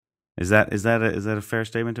Is that a fair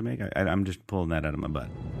statement to make? I'm just pulling that out of my butt.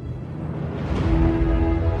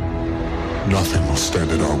 Nothing will stand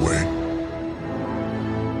in our way.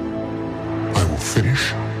 I will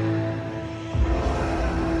finish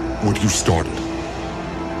what you started.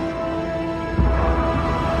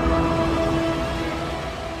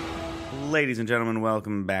 Ladies and gentlemen,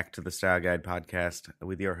 welcome back to the Style Guide Podcast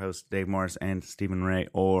with your hosts, Dave Morris and Stephen Ray.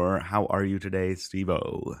 Or how are you today,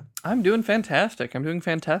 Steve-O? I'm doing fantastic. How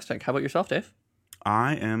about yourself, Dave?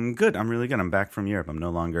 I am good. I'm really good. I'm back from Europe. I'm no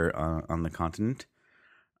longer on the continent.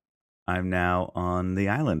 I'm now on the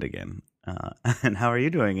island again. And how are you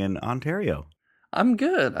doing in Ontario? I'm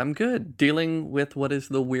good. Dealing with what is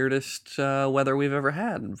the weirdest weather we've ever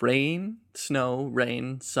had. Rain, snow,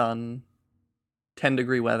 rain, sun,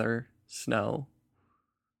 10-degree weather. Snow.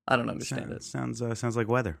 I don't understand it. Sounds like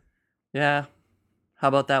weather. Yeah. How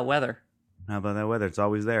about that weather? It's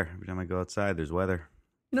always there. Every time I go outside, there's weather.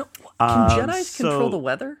 No, can Jedis control the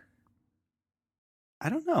weather? I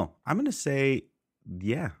don't know. I'm going to say,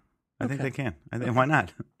 yeah. I think they can. Why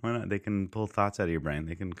not? Why not? They can pull thoughts out of your brain.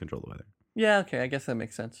 They can control the weather. Yeah, okay. I guess that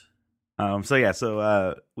makes sense.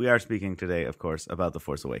 So we are speaking today, of course, about The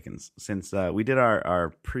Force Awakens. Since we did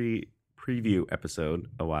our preview episode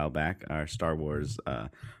a while back, our Star Wars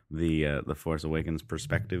the Force Awakens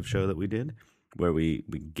perspective show that we did, where we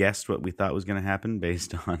guessed what we thought was going to happen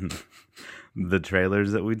based on the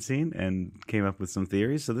trailers that we'd seen and came up with some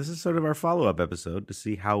theories. So this is sort of our follow-up episode to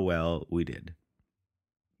see how well we did.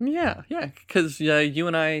 Yeah, because you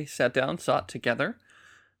and I sat down, saw it together,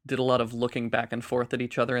 did a lot of looking back and forth at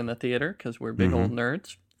each other in the theater because we're big old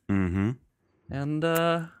nerds. Mm-hmm. And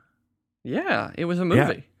it was a movie.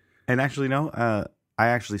 Yeah. And actually, no, I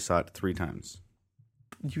actually saw it 3 times.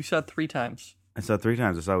 You saw it 3 times? I saw it 3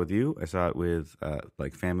 times. I saw it with you. I saw it with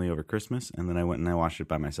family over Christmas, and then I went and I watched it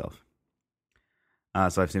by myself.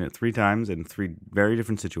 So I've seen it 3 times in 3 very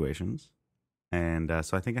different situations, and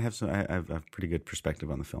so I think I have a pretty good perspective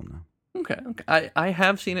on the film now. Okay. I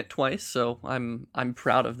have seen it twice, so I'm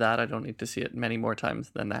proud of that. I don't need to see it many more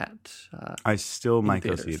times than that. I still might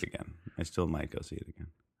theaters. go see it again.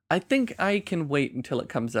 I think I can wait until it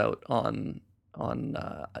comes out on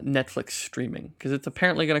Netflix streaming, because it's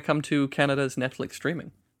apparently going to come to Canada's Netflix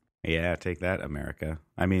streaming. Yeah, take that, America.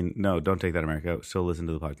 I mean, no, don't take that, America. Still listen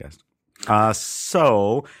to the podcast.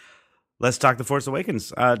 So let's talk The Force Awakens.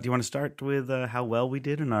 Do you want to start with how well we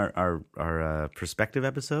did in our perspective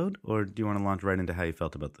episode, or do you want to launch right into how you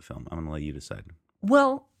felt about the film? I'm going to let you decide.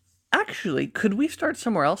 Well, actually, could we start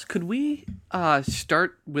somewhere else? Could we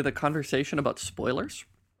start with a conversation about spoilers?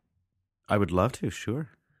 I would love to,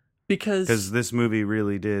 sure. Because this movie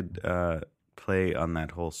really did play on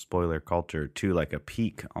that whole spoiler culture to like a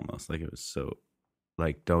peak almost. Like it was so,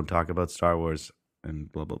 like, don't talk about Star Wars and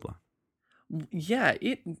blah, blah, blah. Yeah,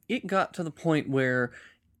 it got to the point where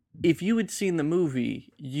if you had seen the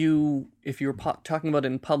movie, if you were talking about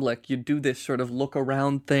it in public, you'd do this sort of look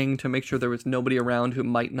around thing to make sure there was nobody around who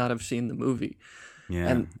might not have seen the movie.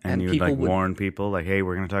 Yeah, and you would warn people, like, hey,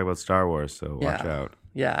 we're going to talk about Star Wars, so watch out.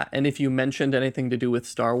 Yeah, and if you mentioned anything to do with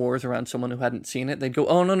Star Wars around someone who hadn't seen it, they'd go,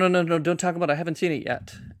 oh, no, don't talk about it, I haven't seen it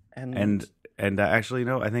yet. And actually,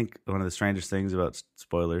 no, I think one of the strangest things about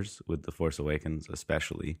spoilers with The Force Awakens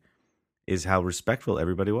especially is how respectful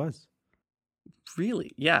everybody was.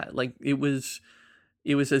 Really? Yeah, like it was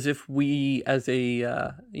as if we, as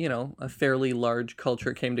a fairly large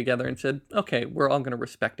culture, came together and said, okay, we're all going to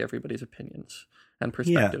respect everybody's opinions and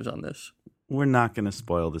perspectives on this. We're not going to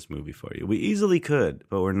spoil this movie for you. We easily could,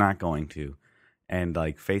 but we're not going to. And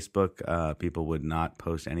like Facebook, people would not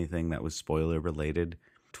post anything that was spoiler related.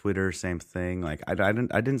 Twitter, same thing. Like I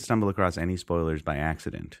didn't stumble across any spoilers by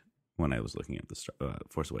accident when I was looking at the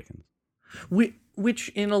Force Awakens. Which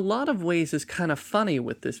in a lot of ways is kind of funny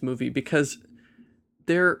with this movie, because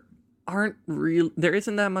there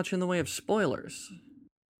isn't that much in the way of spoilers.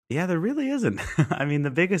 Yeah, there really isn't. I mean,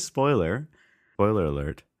 the biggest spoiler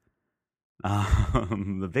alert,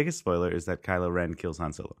 the biggest spoiler is that Kylo Ren kills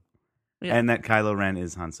Han Solo. Yeah. And that Kylo Ren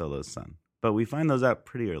is Han Solo's son. But we find those out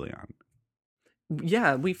pretty early on.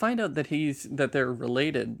 Yeah, we find out that they're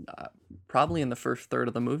related probably in the first third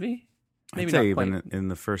of the movie. Maybe I'd say not even in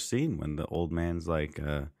the first scene when the old man's like,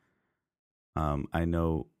 I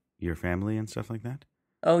know your family and stuff like that.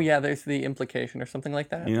 Oh, yeah, there's the implication or something like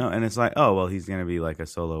that. You know, and it's like, oh, well, he's going to be like a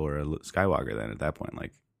Solo or a Skywalker then at that point.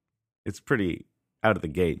 Like, it's pretty out of the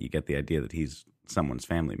gate. You get the idea that he's someone's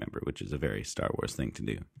family member, which is a very Star Wars thing to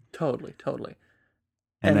do. Totally.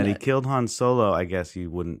 And that he killed Han Solo, I guess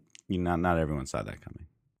not everyone saw that coming.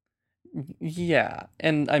 Yeah,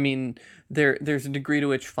 and I mean, there's a degree to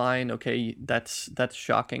which fine, okay, that's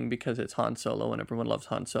shocking because it's Han Solo and everyone loves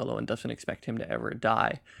Han Solo and doesn't expect him to ever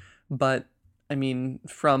die. But I mean,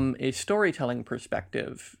 from a storytelling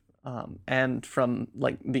perspective, and from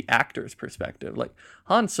like the actor's perspective, like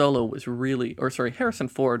Han Solo was really, or sorry, Harrison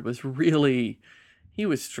Ford was really, he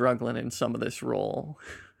was struggling in some of this role.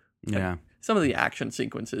 Like Yeah. some of the action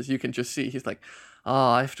sequences, you can just see he's like,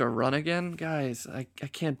 "Oh, I have to run again, guys. I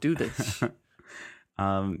can't do this."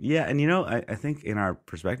 Yeah, and I think in our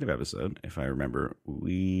perspective episode, if I remember,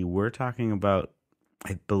 we were talking about,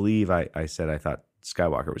 I believe I said I thought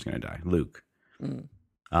Skywalker was going to die, Luke, Mm.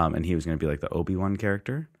 and he was going to be like the Obi-Wan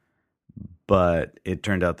character, but it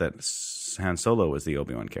turned out that Han Solo was the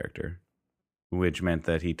Obi-Wan character, which meant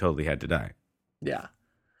that he totally had to die, Yeah.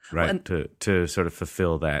 Well, right? To sort of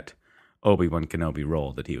fulfill that Obi-Wan Kenobi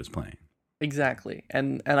role that he was playing. exactly.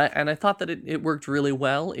 And I thought that it worked really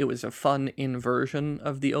well. It was a fun inversion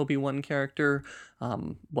of the Obi-Wan character,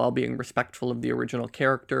 while being respectful of the original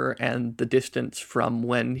character and the distance from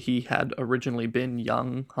when he had originally been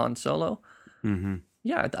young Han Solo. Mm-hmm.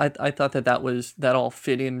 Yeah, I thought that all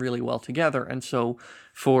fit in really well together, and so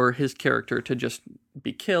for his character to just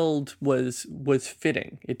be killed was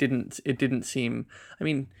fitting. It didn't seem. I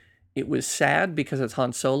mean, it was sad because it's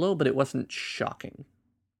Han Solo, but it wasn't shocking.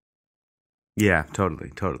 Yeah,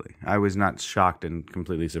 totally. I was not shocked and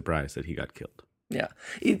completely surprised that he got killed. Yeah,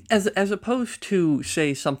 as opposed to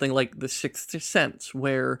say something like The Sixth Sense,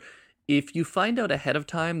 where if you find out ahead of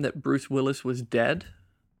time that Bruce Willis was dead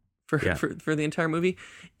for Yeah. for the entire movie,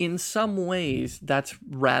 in some ways that's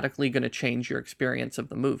radically going to change your experience of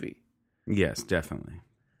the movie. Yes, definitely.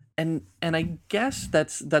 And I guess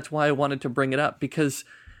that's why I wanted to bring it up, because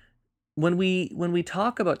when we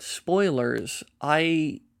talk about spoilers,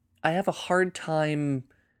 I have a hard time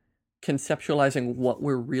conceptualizing what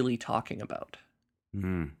we're really talking about.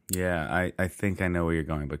 Yeah, I think I know where you're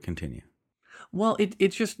going, but continue. Well,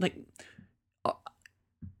 it's just like uh,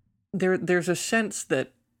 there's a sense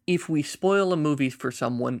that if we spoil a movie for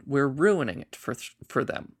someone, we're ruining it for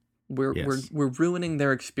them. Yes. We're ruining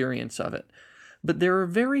their experience of it. But there are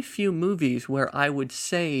very few movies where I would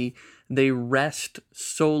say they rest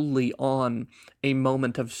solely on a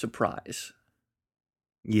moment of surprise.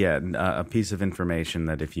 Yeah, a piece of information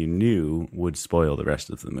that if you knew would spoil the rest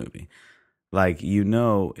of the movie. Like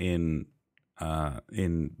in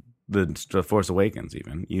the Force Awakens,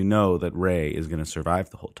 even that Rey is going to survive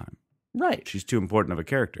the whole time. Right. She's too important of a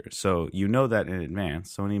character, so you know that in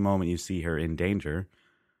advance. So any moment you see her in danger,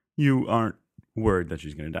 you aren't worried that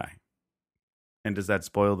she's going to die. And does that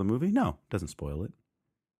spoil the movie? No, it doesn't spoil it.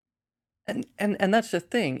 And that's the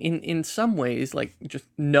thing. In some ways, like just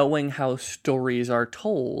knowing how stories are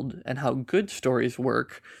told and how good stories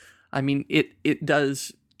work, I mean, it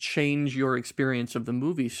does change your experience of the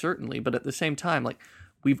movie, certainly. But at the same time, like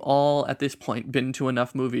we've all at this point been to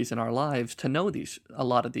enough movies in our lives to know a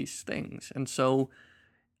lot of these things, and so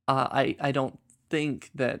I don't think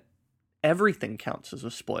that everything counts as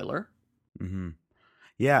a spoiler. Mm-hmm.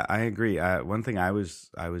 Yeah, I agree. One thing I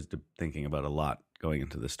was thinking about a lot going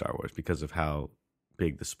into the Star Wars, because of how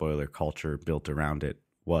big the spoiler culture built around it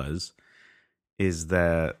was, is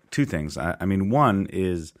that two things. I mean, one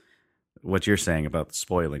is what you're saying about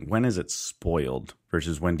spoiling. When is it spoiled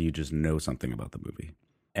versus when do you just know something about the movie?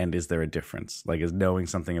 And is there a difference? Like, is knowing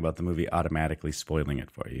something about the movie automatically spoiling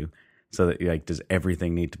it for you? So that, like, does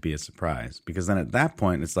everything need to be a surprise? Because then at that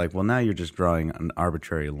point, it's like, well, now you're just drawing an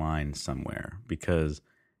arbitrary line somewhere, because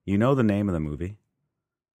you know the name of the movie.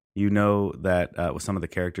 You know that with some of the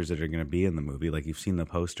characters that are going to be in the movie, like you've seen the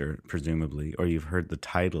poster, presumably, or you've heard the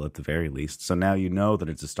title at the very least. So now you know that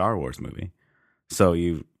it's a Star Wars movie. So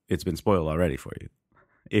it's been spoiled already for you,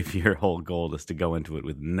 if your whole goal is to go into it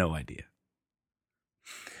with no idea.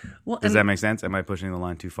 Well, Does that make sense? Am I pushing the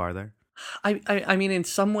line too far there? I mean, in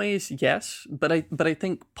some ways, yes, but I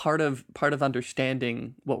think part of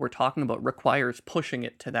understanding what we're talking about requires pushing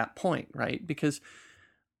it to that point, right? Because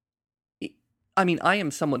I mean, I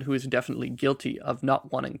am someone who is definitely guilty of not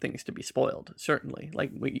wanting things to be spoiled. Certainly,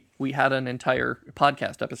 like we had an entire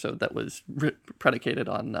podcast episode that was predicated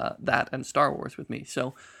on that and Star Wars with me.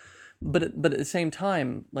 So, but at the same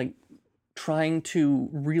time, like trying to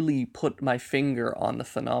really put my finger on the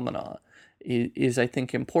phenomena is I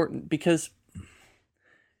think important, because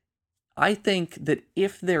I think that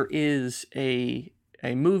if there is a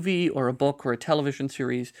movie or a book or a television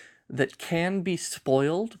series that can be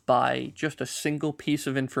spoiled by just a single piece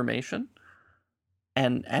of information,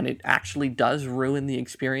 and it actually does ruin the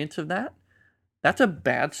experience of that's a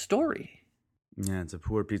bad story. Yeah, it's a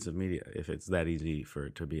poor piece of media if it's that easy for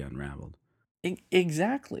it to be unraveled.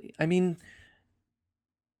 Exactly. I mean,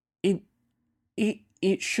 it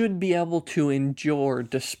it should be able to endure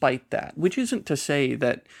despite that, which isn't to say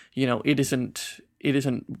that, it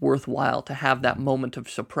isn't worthwhile to have that moment of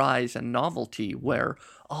surprise and novelty where,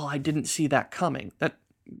 oh, I didn't see that coming.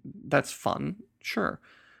 That's fun, sure.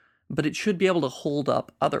 But it should be able to hold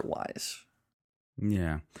up otherwise.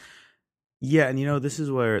 Yeah. Yeah, and this is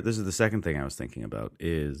the second thing I was thinking about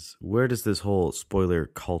is where does this whole spoiler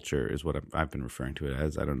culture is what I've been referring to it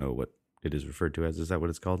as. I don't know what it is referred to as. Is that what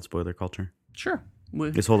it's called? Spoiler culture? Sure.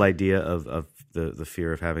 This whole idea of the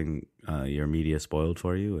fear of having your media spoiled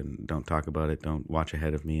for you and don't talk about it, don't watch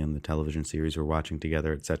ahead of me in the television series we're watching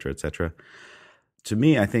together, et cetera, et cetera. To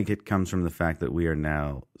me, I think it comes from the fact that we are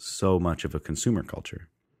now so much of a consumer culture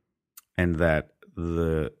and that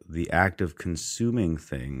the act of consuming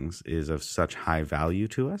things is of such high value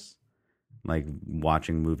to us, like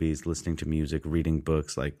watching movies, listening to music, reading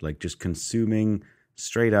books, like just consuming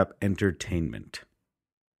straight up entertainment,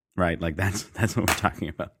 right? Like that's what we're talking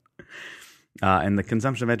about. And the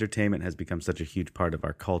consumption of entertainment has become such a huge part of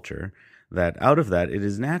our culture that out of that, it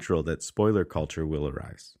is natural that spoiler culture will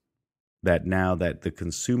arise. That now that the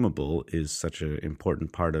consumable is such an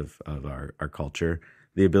important part of our culture,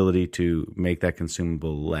 the ability to make that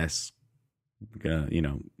consumable less,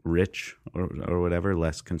 rich or whatever,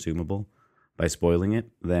 less consumable by spoiling it,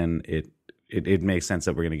 then it makes sense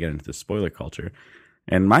that we're going to get into the spoiler culture.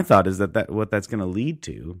 And my thought is that what that's going to lead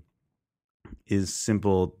to is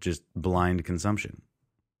simple, just blind consumption.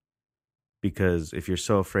 Because if you're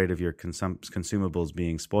so afraid of your consumables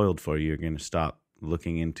being spoiled for you, you're going to stop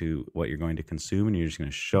looking into what you're going to consume, and you're just going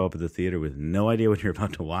to show up at the theater with no idea what you're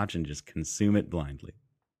about to watch and just consume it blindly.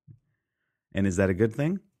 And is that a good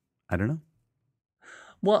thing? I don't know.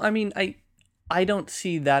 Well, I mean, I don't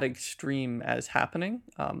see that extreme as happening,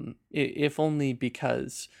 if only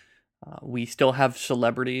because we still have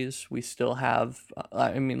celebrities, we still have,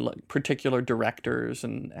 like particular directors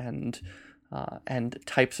and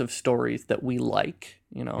types of stories that we like.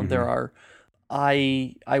 Mm-hmm. There are.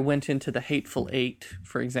 I went into The Hateful Eight,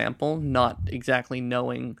 for example, not exactly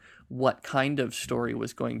knowing what kind of story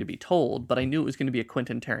was going to be told, but I knew it was going to be a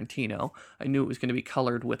Quentin Tarantino. I knew it was going to be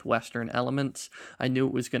colored with Western elements. I knew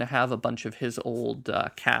it was going to have a bunch of his old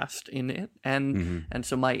cast in it, and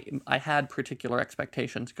so I had particular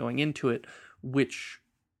expectations going into it, which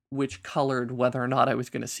colored whether or not I was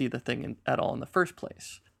going to see the thing at all in the first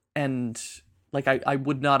place. And like I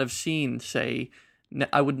would not have seen, say.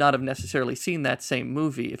 I would not have necessarily seen that same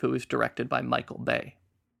movie if it was directed by Michael Bay.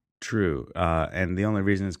 True. And the only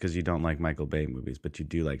reason is because you don't like Michael Bay movies, but you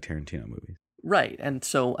do like Tarantino movies. Right. And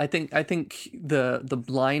so I think the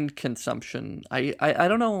blind consumption, I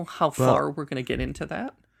don't know how far we're going to get into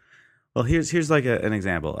that. Well, here's like an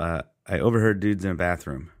example. I overheard dudes in a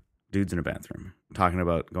bathroom talking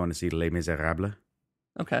about going to see Les Miserables.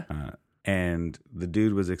 Okay. And the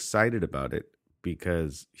dude was excited about it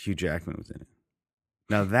because Hugh Jackman was in it.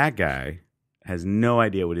 Now, that guy has no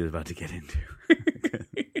idea what he's about to get into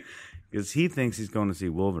because he thinks he's going to see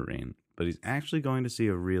Wolverine, but he's actually going to see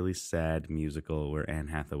a really sad musical where Anne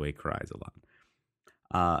Hathaway cries a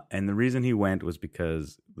lot. And the reason he went was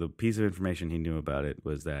because the piece of information he knew about it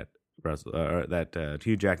was that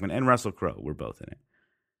Hugh Jackman and Russell Crowe were both in it.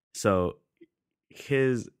 So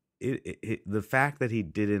the fact that he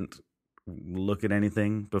didn't look at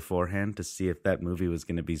anything beforehand to see if that movie was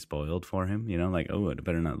going to be spoiled for him, like, oh, I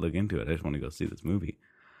better not look into it, I just want to go see this movie,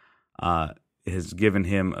 has given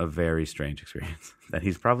him a very strange experience that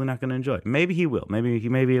he's probably not going to enjoy. Maybe he will.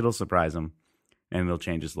 Maybe it'll surprise him and it'll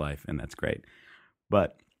change his life, and that's great.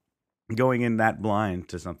 But going in that blind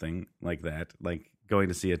to something like that, like going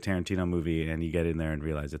to see a Tarantino movie and you get in there and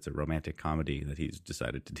realize it's a romantic comedy that he's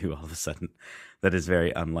decided to do all of a sudden that is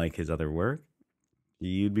very unlike his other work,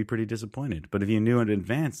 you'd be pretty disappointed. But if you knew in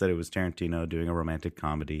advance that it was Tarantino doing a romantic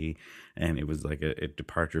comedy and it was like a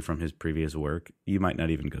departure from his previous work, you might not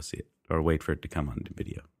even go see it or wait for it to come on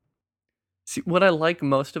video. See, what I like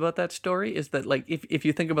most about that story is that, like, if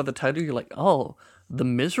you think about the title, you're like, oh, The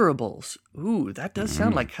Miserables. Ooh, that does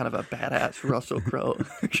sound like kind of a badass Russell Crowe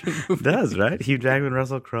action movie. It does, right? Hugh Jackman,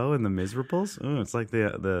 Russell Crowe, and The Miserables. Ooh, it's like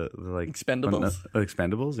the like Expendables.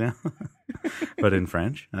 Expendables, yeah. But in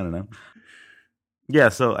French, I don't know. Yeah,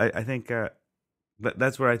 so I think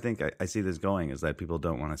that's where I think I see this going, is that people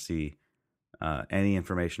don't want to see any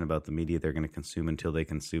information about the media they're going to consume until they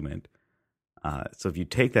consume it. So if you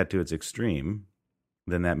take that to its extreme,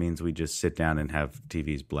 then that means we just sit down and have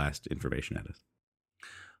TVs blast information at us.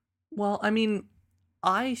 Well, I mean,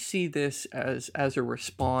 I see this as a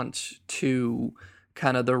response to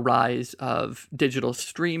kind of the rise of digital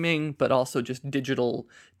streaming, but also just digital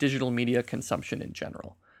media consumption in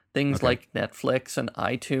general. Things like Netflix and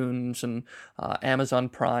iTunes and Amazon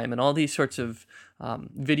Prime and all these sorts of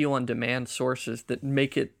video on demand sources that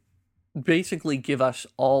make it basically give us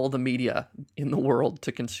all the media in the world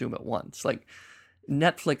to consume at once. Like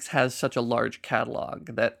Netflix has such a large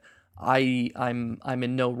catalog that I'm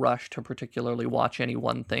in no rush to particularly watch any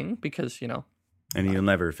one thing because, and you'll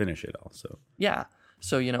never finish it all. So yeah.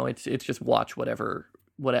 So, it's just watch whatever,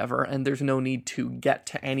 and there's no need to get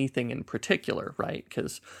to anything in particular, right?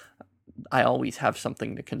 Because I always have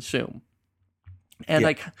something to consume. And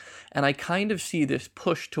I kind of see this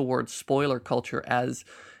push towards spoiler culture as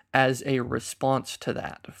a response to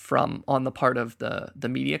that on the part of the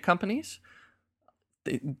media companies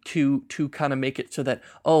to kind of make it so that,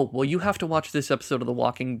 oh, well, you have to watch this episode of The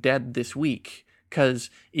Walking Dead this week, because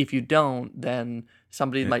if you don't, then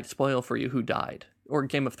somebody might spoil for you who died. Or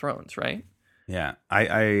Game of Thrones, right? Yeah, I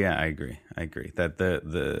agree. I agree that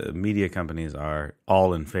the media companies are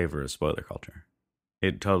all in favor of spoiler culture.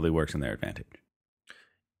 It totally works in their advantage.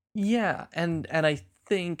 Yeah, and I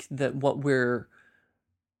think that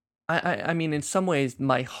I mean, in some ways,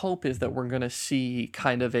 my hope is that we're going to see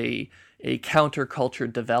kind of a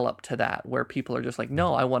counterculture develop to that, where people are just like,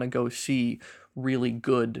 no, I want to go see really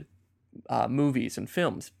good movies and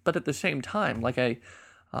films. But at the same time, like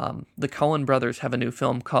the Coen brothers have a new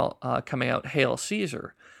film coming out, Hail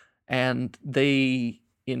Caesar, and they,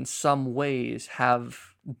 in some ways,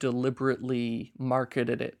 have deliberately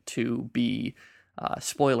marketed it to be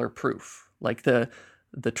spoiler proof. Like the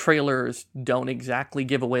trailers don't exactly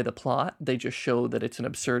give away the plot; they just show that it's an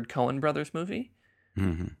absurd Coen brothers movie,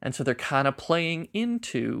 and so they're kind of playing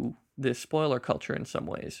into this spoiler culture in some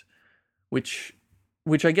ways, which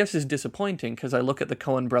I guess is disappointing because I look at the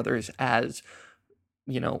Coen brothers as,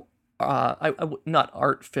 not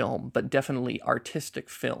art film, but definitely artistic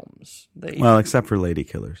films. Well, except for Lady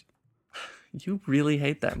Killers. You really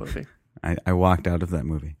hate that movie. I walked out of that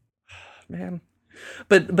movie. Man.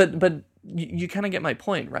 But you kind of get my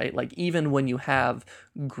point, right? Like, even when you have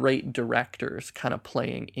great directors kind of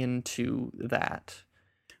playing into that.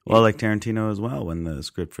 Well, like Tarantino as well, when the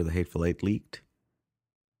script for The Hateful Eight leaked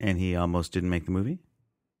and he almost didn't make the movie.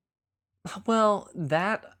 Well,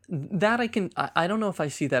 that I don't know if I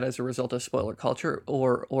see that as a result of spoiler culture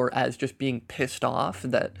or as just being pissed off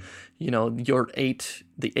that,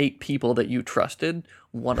 the eight people that you trusted,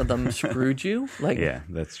 one of them screwed you. Like, yeah,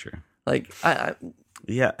 that's true. Like,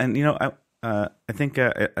 yeah, and I think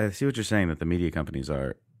I see what you're saying, that the media companies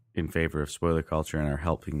are in favor of spoiler culture and are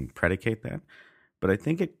helping predicate that, but I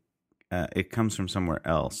think it comes from somewhere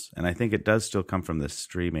else, and I think it does still come from this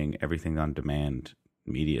streaming, everything on demand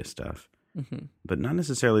media stuff. But not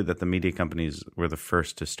necessarily that the media companies were the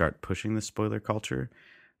first to start pushing the spoiler culture,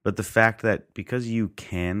 but the fact that because you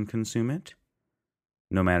can consume it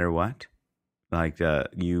no matter what, like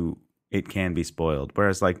it can be spoiled.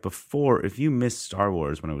 Whereas like before, if you missed Star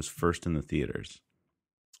Wars when it was first in the theaters,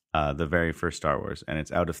 the very first Star Wars, and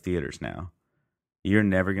it's out of theaters now, you're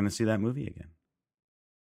never going to see that movie again.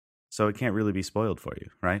 So it can't really be spoiled for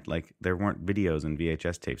you, right? Like, there weren't videos and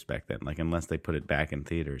VHS tapes back then, like, unless they put it back in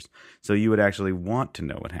theaters. So you would actually want to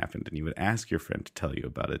know what happened, and you would ask your friend to tell you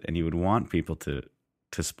about it, and you would want people to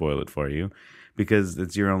spoil it for you, because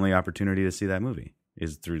it's your only opportunity to see that movie,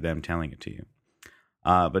 is through them telling it to you.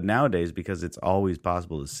 But nowadays, because it's always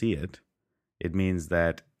possible to see it, it means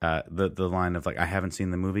that the line of, like, I haven't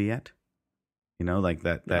seen the movie yet, like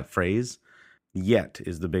that phrase, yet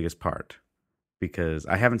is the biggest part. Because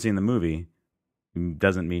I haven't seen the movie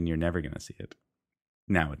doesn't mean you're never going to see it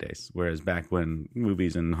nowadays. Whereas back when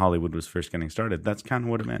movies in Hollywood was first getting started, that's kind of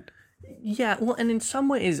what it meant. Yeah, well, and in some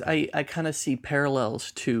ways, I kind of see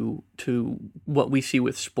parallels to what we see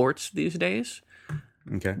with sports these days.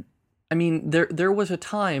 Okay. I mean, there was a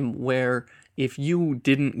time where if you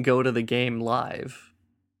didn't go to the game live,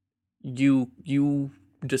 you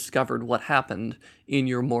discovered what happened in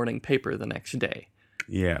your morning paper the next day.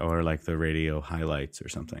 Yeah, or like the radio highlights or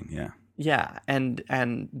something. Yeah. Yeah, and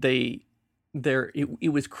it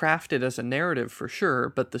was crafted as a narrative for sure,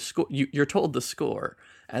 but the score, you're told the score,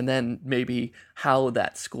 and then maybe how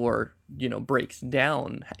that score breaks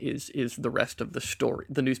down is the rest of the story,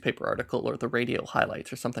 the newspaper article or the radio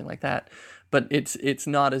highlights or something like that. But it's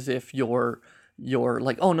not as if you're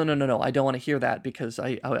like, oh, no, I don't want to hear that because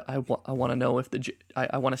I want to know if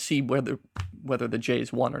I want to see whether the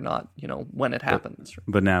Jays won or not, when it happens.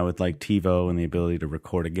 But now with like TiVo and the ability to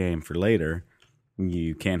record a game for later,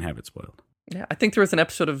 you can have it spoiled. Yeah, I think there was an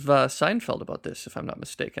episode of Seinfeld about this, if I'm not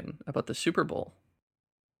mistaken, about the Super Bowl.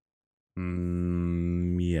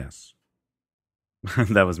 Yes.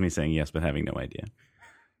 That was me saying yes, but having no idea.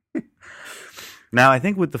 Now, I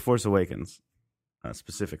think with The Force Awakens,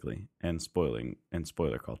 specifically, and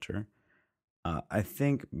spoiler culture, I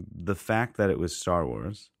think the fact that it was Star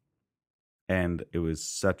Wars and it was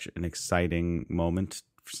such an exciting moment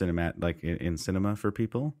for like in cinema for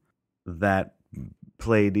people, that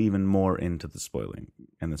played even more into the spoiling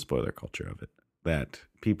and the spoiler culture of it. That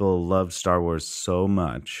people loved Star Wars so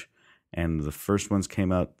much, and the first ones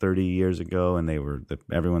came out 30 years ago, and they were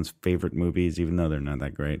everyone's favorite movies, even though they're not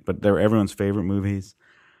that great, but they were everyone's favorite movies.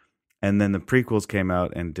 And then the prequels came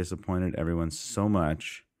out and disappointed everyone so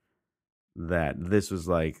much that this was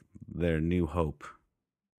like their new hope,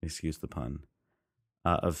 excuse the pun,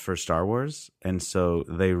 for Star Wars. And so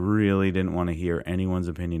they really didn't want to hear anyone's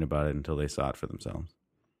opinion about it until they saw it for themselves,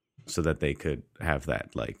 so that they could have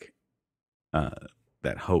that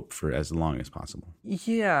that hope for as long as possible.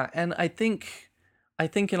 Yeah, and I think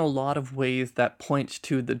in a lot of ways that points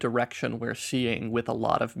to the direction we're seeing with a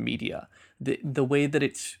lot of media. The way that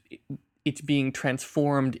it's being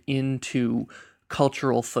transformed into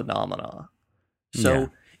cultural phenomena. So yeah.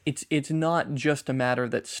 It's not just a matter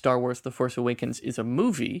that Star Wars The Force Awakens is a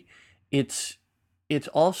movie. It's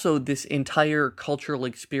also this entire cultural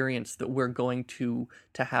experience that we're going to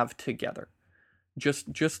have together.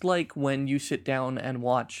 Just like when you sit down and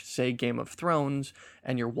watch, say, Game of Thrones,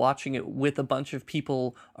 and you're watching it with a bunch of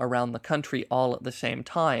people around the country all at the same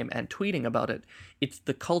time and tweeting about it, it's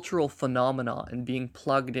the cultural phenomena and being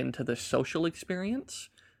plugged into the social experience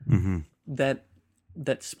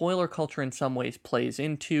that spoiler culture in some ways plays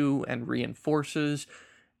into and reinforces,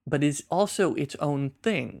 but is also its own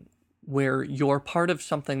thing, where you're part of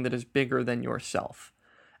something that is bigger than yourself.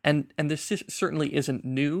 And this certainly isn't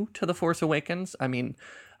new to The Force Awakens. I mean,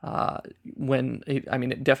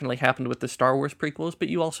 it definitely happened with the Star Wars prequels, but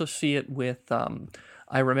you also see it with,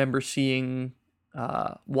 I remember seeing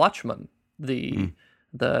Watchmen, the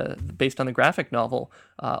based on the graphic novel,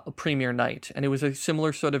 premiere night, and it was a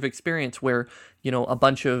similar sort of experience where, you know, a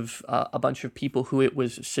bunch of people who it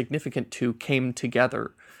was significant to came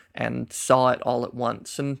together and saw it all at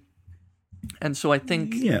once. And so I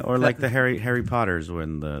think... Yeah, or like the Harry Potters,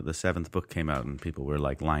 when the seventh book came out and people were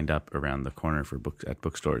like lined up around the corner for books at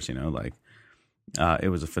bookstores, you know, like it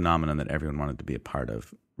was a phenomenon that everyone wanted to be a part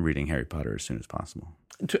of, reading Harry Potter as soon as possible.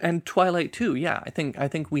 And Twilight too, yeah. I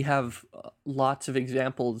think we have lots of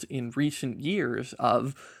examples in recent years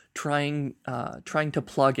of trying to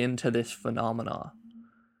plug into this phenomena.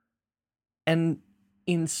 And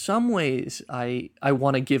in some ways, I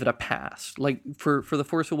want to give it a pass. Like for The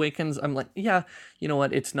Force Awakens, I'm like, yeah, you know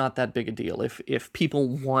what? It's not that big a deal. If people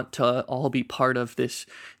want to all be part of this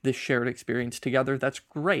shared experience together, that's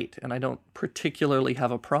great, and I don't particularly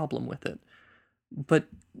have a problem with it. But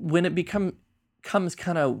when it becomes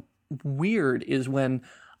kind of weird is when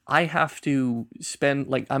I have to spend,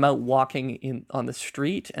 like, I'm out walking on the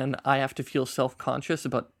street and I have to feel self-conscious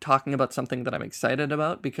about talking about something that I'm excited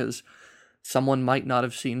about because someone might not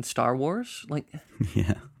have seen Star Wars. Like,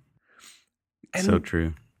 yeah, so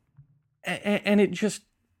true. And it just,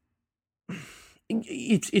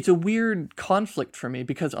 it's a weird conflict for me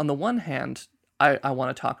because on the one hand, I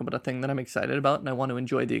want to talk about a thing that I'm excited about and I want to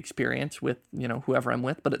enjoy the experience with, you know, whoever I'm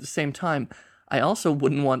with. But at the same time, I also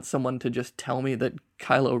wouldn't want someone to just tell me that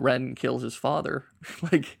Kylo Ren kills his father.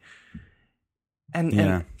 Like,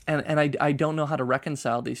 and I don't know how to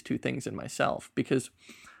reconcile these two things in myself because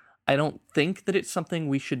I don't think that it's something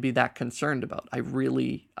we should be that concerned about. I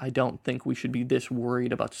don't think we should be this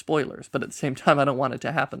worried about spoilers, but at the same time, I don't want it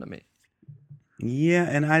to happen to me. Yeah,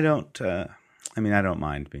 and I don't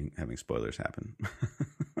mind having spoilers happen.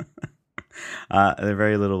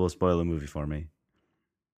 Very little will spoil a movie for me.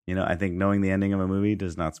 You know, I think knowing the ending of a movie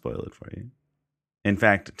does not spoil it for you. In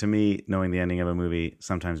fact, to me, knowing the ending of a movie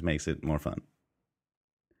sometimes makes it more fun.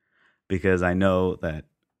 Because I know that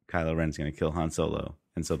Kylo Ren's going to kill Han Solo,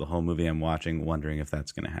 and so the whole movie I'm watching wondering if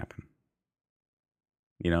that's going to happen.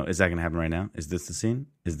 You know, is that going to happen right now? Is this the scene?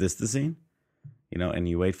 Is this the scene? You know, and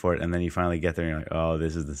you wait for it, and then you finally get there, and you're like, oh,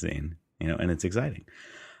 this is the scene. You know, and it's exciting.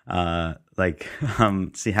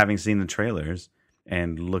 Having seen the trailers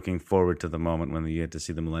and looking forward to the moment when you get to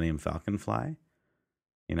see the Millennium Falcon fly,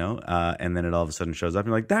 you know, and then it all of a sudden shows up, and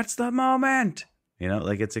you're like, that's the moment! You know,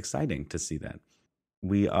 like, it's exciting to see that.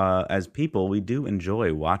 We, as people, we do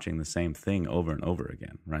enjoy watching the same thing over and over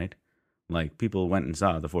again, right? Like, people went and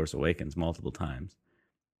saw The Force Awakens multiple times.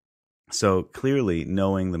 So clearly,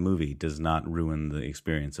 knowing the movie does not ruin the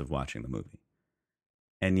experience of watching the movie.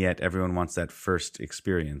 And yet, everyone wants that first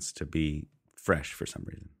experience to be fresh for some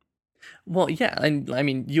reason. Well, yeah, and I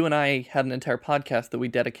mean, you and I had an entire podcast that we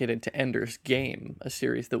dedicated to Ender's Game, a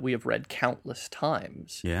series that we have read countless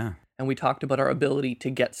times. Yeah. And we talked about our ability to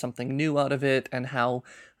get something new out of it and how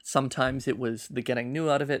sometimes it was the getting new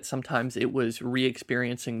out of it, sometimes it was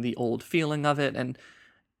re-experiencing the old feeling of it, and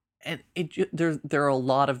there are a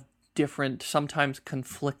lot of different, sometimes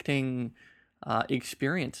conflicting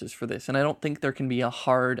experiences for this, and I don't think there can be a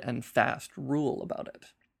hard and fast rule about it.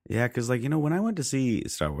 Yeah, because like when I went to see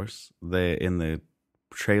Star Wars, in the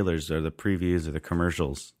trailers or the previews or the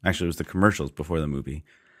commercials, actually it was the commercials before the movie,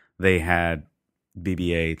 they had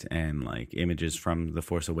BB-8 and like images from The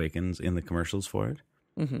Force Awakens in the commercials for it,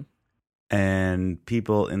 Mm-hmm. and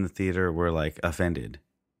people in the theater were like offended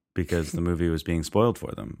because the movie was being spoiled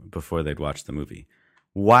for them before they'd watched the movie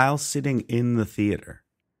while sitting in the theater.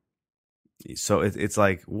 So it's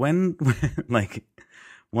like when like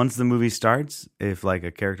once the movie starts, if like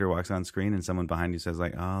a character walks on screen and someone behind you says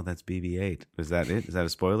like, "Oh, that's BB-8," is that it? Is that a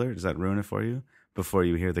spoiler? Does that ruin it for you before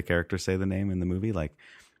you hear the character say the name in the movie? Like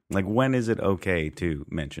when is it okay to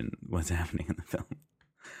mention what's happening in the film?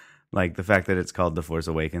 Like the fact that it's called The Force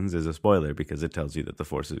Awakens is a spoiler because it tells you that the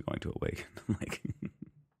Force is going to awaken. Like,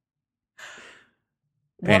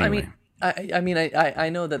 Well, anyway. I mean, I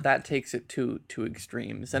know that takes it to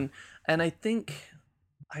extremes, and I think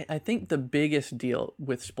I think the biggest deal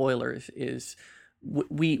with spoilers is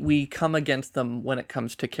we come against them when it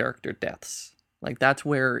comes to character deaths. Like that's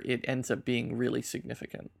where it ends up being really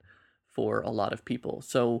significant for a lot of people.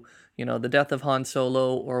 So, the death of Han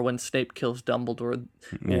Solo, or when Snape kills Dumbledore,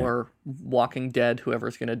 Yeah. or Walking Dead,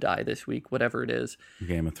 whoever's going to die this week, whatever it is.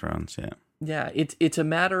 Game of Thrones, yeah. Yeah, it's a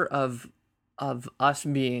matter of us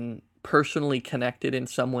being personally connected in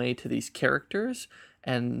some way to these characters,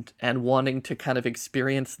 and wanting to kind of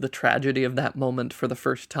experience the tragedy of that moment for the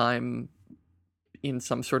first time in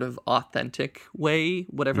some sort of authentic way,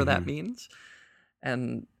 whatever that means.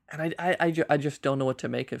 And I just don't know what to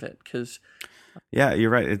make of it, because Yeah, you're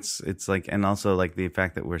right. It's like, and also like the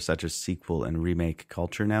fact that we're such a sequel and remake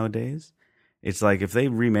culture nowadays. It's like if they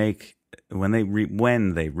remake when they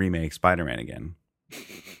remake Spider-Man again,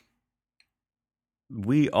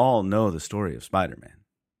 we all know the story of Spider-Man.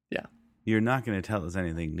 yeah. You're not going to tell us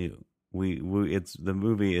anything new. It's the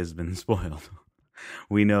movie has been spoiled.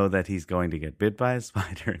 We know that he's going to get bit by a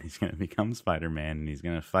spider and he's going to become Spider-Man and he's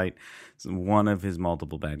going to fight one of his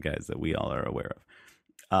multiple bad guys that we all are aware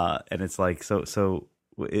of. And it's like,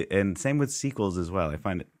 and same with sequels as well. I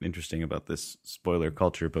find it interesting about this spoiler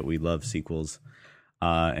culture, but we love sequels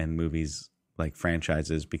and movies like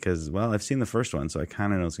franchises because, well, I've seen the first one, so I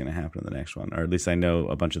kind of know what's going to happen in the next one, or at least I know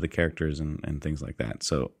a bunch of the characters and things like that.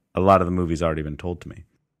 So a lot of the movie's already been told to me,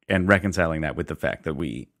 and reconciling that with the fact that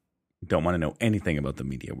we don't want to know anything about the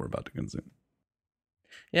media we're about to consume.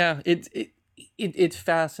 Yeah, it's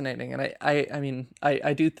fascinating, and I mean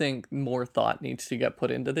I do think more thought needs to get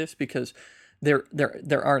put into this, because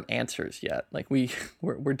there aren't answers yet. Like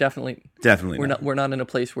we're definitely we're not in a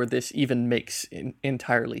place where this even makes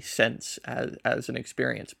entirely sense as an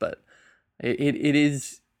experience, but it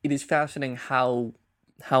is fascinating how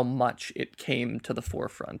much it came to the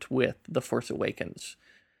forefront with The Force Awakens,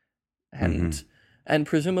 and and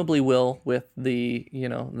presumably will with the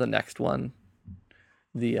the next one,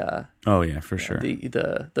 the oh yeah, for sure,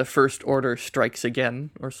 the First Order strikes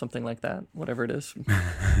again, or something like that, whatever it is.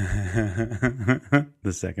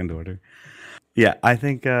 The Second Order. Yeah, I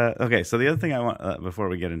think okay, so the other thing I want before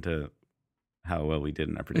we get into how well we did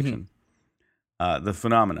in our prediction, the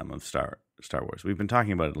phenomenon of Star Wars, we've been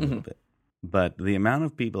talking about it a little bit, but the amount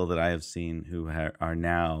of people that I have seen who are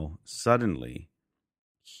now suddenly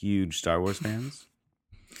huge Star Wars fans,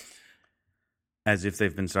 as if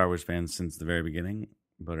they've been Star Wars fans since the very beginning,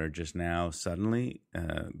 but are just now suddenly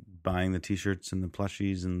buying the T-shirts and the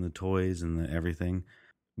plushies and the toys and the everything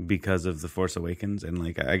because of The Force Awakens, and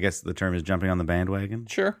like I guess the term is jumping on the bandwagon.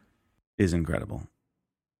 Sure, is incredible.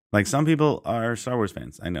 Like some people are Star Wars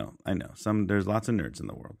fans. I know. There's lots of nerds in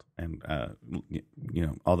the world, and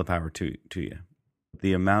all the power to you.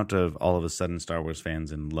 The amount of all of a sudden Star Wars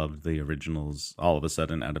fans and loved the originals all of a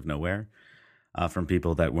sudden out of nowhere, from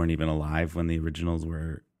people that weren't even alive when the originals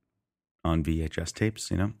were on VHS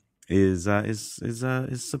tapes,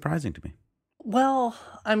 is surprising to me. well,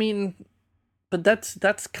 I mean, but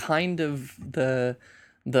that's kind of the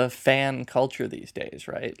fan culture these days,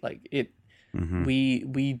 right? Like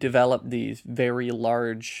we develop these very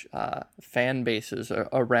large fan bases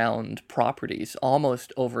around properties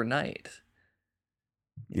almost overnight.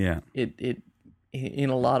 Yeah. It in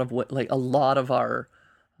a lot of like a lot of our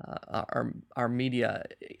media,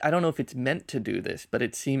 I don't know if it's meant to do this, but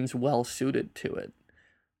it seems well suited to it.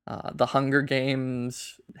 The Hunger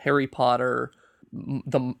Games, Harry Potter,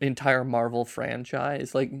 the entire Marvel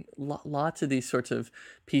franchise, like lots of these sorts of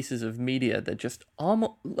pieces of media that just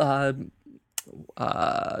almost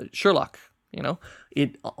Sherlock,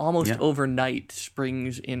 it almost Yeah. overnight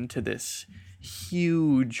springs into this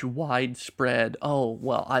huge, widespread. Oh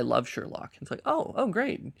well, I love Sherlock. It's like, oh,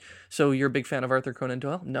 great. So you're a big fan of Arthur Conan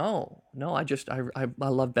Doyle? No, I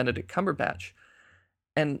love Benedict Cumberbatch.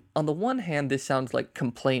 And on the one hand, this sounds like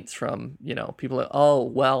complaints from, people like, oh,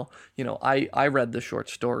 well, I read the short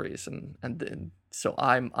stories and then, so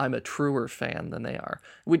I'm a truer fan than they are,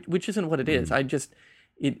 which isn't what it is. I just,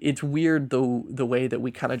 it's weird the way that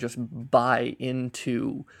we kind of just buy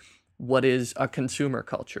into what is a consumer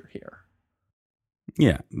culture here.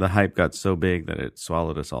 Yeah, the hype got so big that it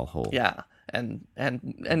swallowed us all whole. Yeah, and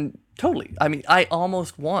totally. I mean, I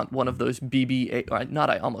almost want one of those BB-8. Or not.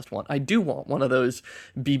 I almost want. I do want one of those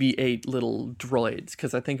BB-8 little droids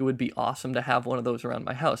because I think it would be awesome to have one of those around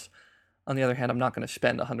my house. On the other hand, I'm not going to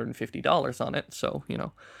spend $150 on it. So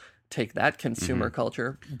take that consumer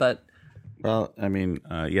culture. But Well, I mean,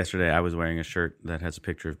 yesterday I was wearing a shirt that has a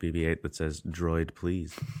picture of BB-8 that says "Droid,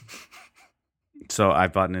 please." So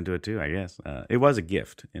I've bought into it too, I guess. It was a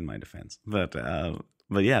gift in my defense, but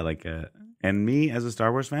yeah, like, and me as a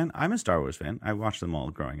Star Wars fan, I'm a Star Wars fan. I watched them all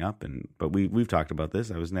growing up, but we've talked about this.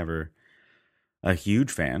 I was never a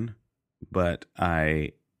huge fan, but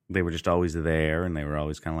they were just always there, and they were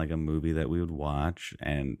always kind of like a movie that we would watch.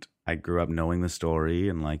 And I grew up knowing the story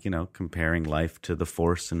and comparing life to the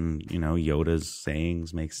Force, and Yoda's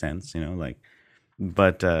sayings make sense,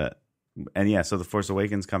 but. And yeah, so The Force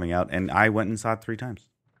Awakens coming out, and I went and saw it 3 times.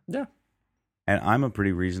 yeah, And I'm a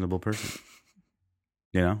pretty reasonable person.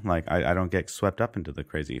 I don't get swept up into the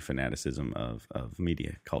crazy fanaticism of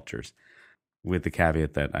media cultures, with the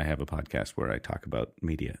caveat that I have a podcast where I talk about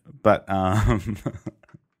media. But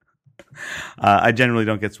I generally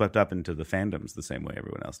don't get swept up into the fandoms the same way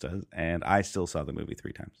everyone else does. And I still saw the movie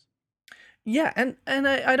 3 times. yeah, and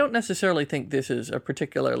I don't necessarily think this is a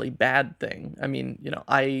particularly bad thing. I mean,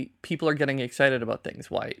 people are getting excited about things.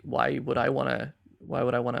 Why would I want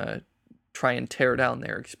to try and tear down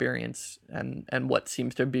their experience and what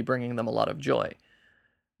seems to be bringing them a lot of joy?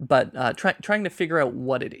 But trying to figure out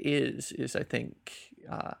what it is I think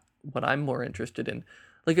what I'm more interested in.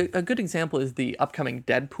 Like a good example is the upcoming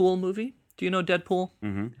Deadpool movie. Do you know Deadpool?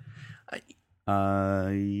 Mm-hmm.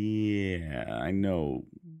 Yeah, I know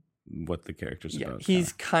what the character's about.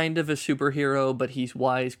 He's kind of a superhero, but he's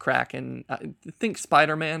wisecracking. Think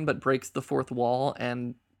Spider-Man, but breaks the fourth wall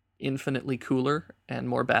and infinitely cooler and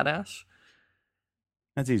more badass.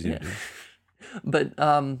 That's easy to do. But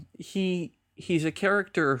he's a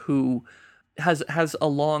character who has a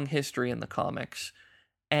long history in the comics,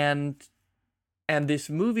 and this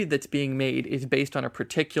movie that's being made is based on a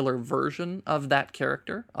particular version of that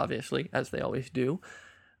character, obviously, as they always do.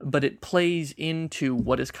 But it plays into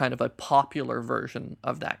what is kind of a popular version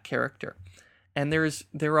of that character. And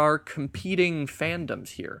there are competing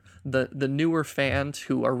fandoms here. The newer fans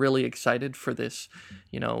who are really excited for this,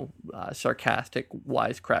 sarcastic,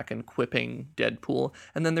 wisecracking, quipping Deadpool.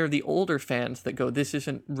 And then there are the older fans that go, this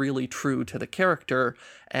isn't really true to the character,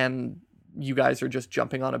 and you guys are just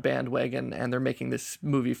jumping on a bandwagon, and they're making this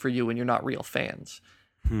movie for you, and you're not real fans.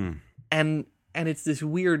 And it's this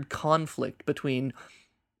weird conflict between,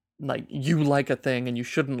 like, you like a thing and you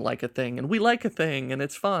shouldn't like a thing, and we like a thing and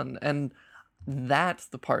it's fun. And that's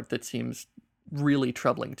the part that seems really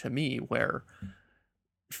troubling to me, where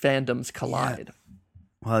fandoms collide.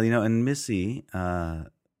 Yeah. Well, and Missy,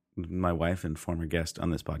 my wife and former guest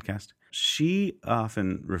on this podcast, she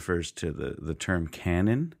often refers to the term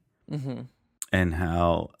canon, and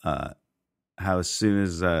how as soon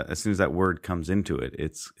as that word comes into it,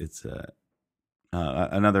 it's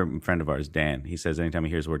another friend of ours, Dan, he says anytime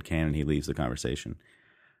he hears the word canon, he leaves the conversation.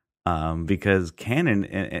 Because canon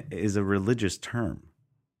is a religious term,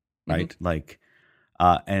 right? Like,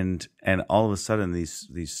 and all of a sudden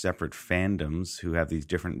these separate fandoms who have these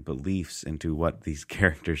different beliefs into what these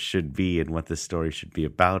characters should be and what this story should be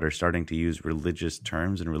about are starting to use religious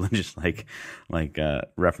terms and religious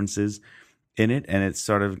references in it, and it's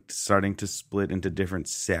sort of starting to split into different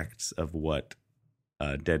sects of what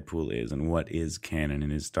Deadpool is and what is canon,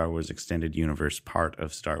 and is Star Wars Extended Universe part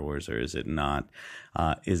of Star Wars, or is it not?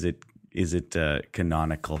 Is it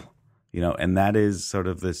canonical? And that is sort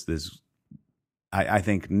of this I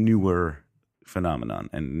think newer phenomenon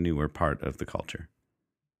and newer part of the culture,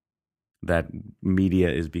 that media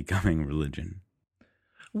is becoming religion.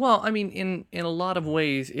 Well, I mean, in a lot of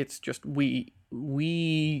ways, it's just we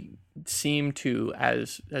seem to,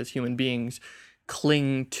 as human beings,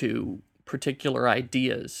 cling to particular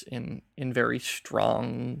ideas in very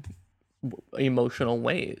strong emotional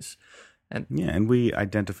ways. And Yeah, and we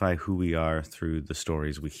identify who we are through the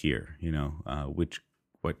stories we hear.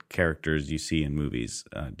 What characters you see in movies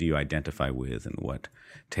do you identify with, and what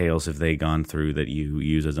tales have they gone through that you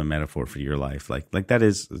use as a metaphor for your life? Like that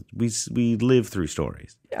is we live through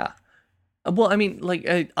stories. yeah. Well, I mean, like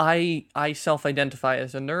I self-identify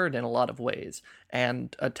as a nerd in a lot of ways,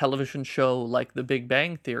 and a television show like The Big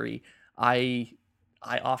Bang Theory, I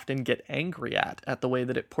often get angry at the way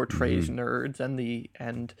that it portrays nerds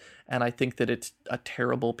and I think that it's a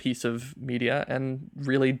terrible piece of media and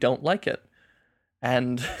really don't like it.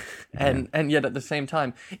 And and yet at the same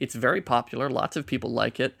time, it's very popular. Lots of people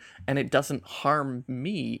like it, and it doesn't harm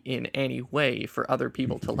me in any way for other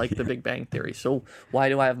people to like The Big Bang Theory. So why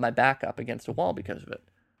do I have my back up against a wall because of it?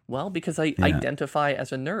 Well, because I identify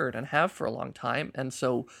as a nerd and have for a long time, and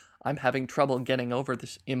so I'm having trouble getting over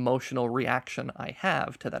this emotional reaction I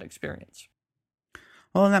have to that experience.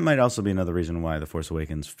 Well, and that might also be another reason why the Force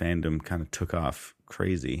Awakens fandom kind of took off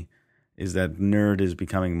crazy, is that nerd is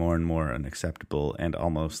becoming more and more an acceptable and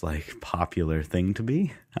almost like popular thing to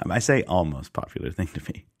be. I say almost popular thing to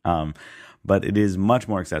be. But it is much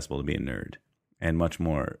more accessible to be a nerd, and much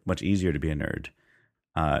easier to be a nerd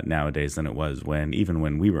nowadays than it was even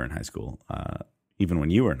when we were in high school. Even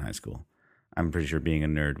when you were in high school, I'm pretty sure being a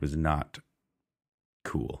nerd was not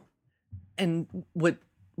cool. And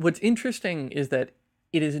what's interesting is that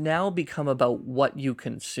it has now become about what you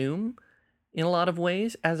consume in a lot of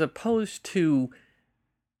ways, as opposed to,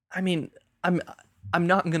 I mean, I'm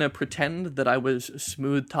not going to pretend that I was a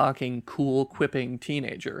smooth-talking, cool, quipping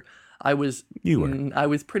teenager. You were. I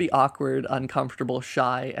was pretty awkward, uncomfortable,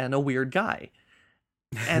 shy, and a weird guy.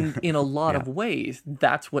 And in a lot of ways,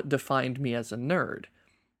 that's what defined me as a nerd.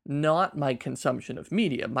 Not my consumption of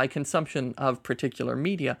media. My consumption of particular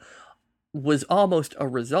media was almost a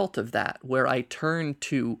result of that, where I turned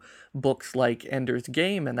to books like Ender's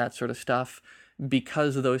Game and that sort of stuff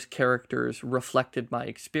because those characters reflected my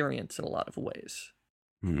experience in a lot of ways.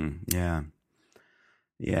 Yeah.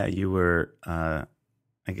 Yeah, you were, I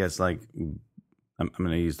guess, like, I'm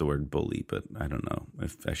going to use the word bully, but I don't know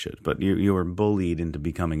if I should. But you were bullied into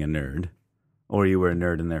becoming a nerd, or you were a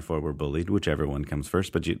nerd and therefore were bullied, whichever one comes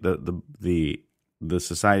first. But the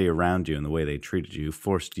society around you and the way they treated you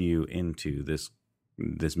forced you into this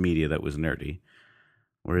media that was nerdy.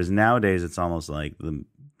 Whereas nowadays it's almost like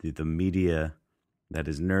the media that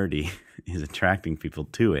is nerdy is attracting people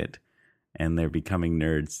to it, and they're becoming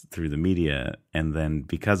nerds through the media, and then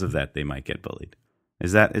because of that they might get bullied.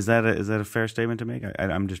 Is that a fair statement to make?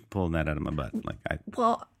 I'm just pulling that out of my butt. Like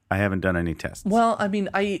I haven't done any tests. Well, I mean,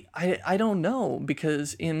 I don't know,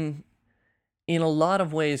 because in a lot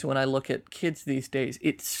of ways, when I look at kids these days,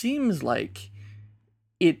 it seems like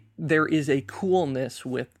there is a coolness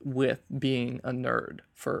with being a nerd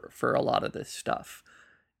for a lot of this stuff.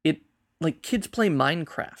 Like, kids play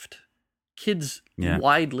Minecraft. Kids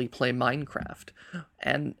widely play Minecraft.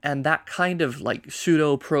 And that kind of like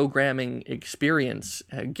pseudo programming experience,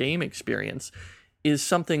 game experience, is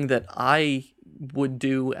something that I would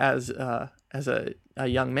do as a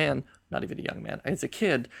young man, not even a young man, as a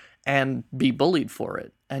kid, and be bullied for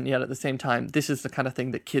it. And yet at the same time, this is the kind of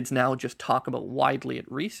thing that kids now just talk about widely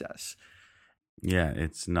at recess. Yeah,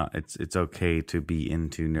 it's okay to be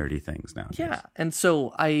into nerdy things now. Yeah, and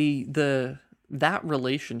so that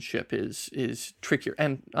relationship is trickier,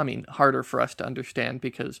 and I mean harder for us to understand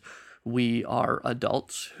because we are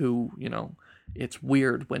adults who, it's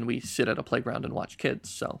weird when we sit at a playground and watch kids,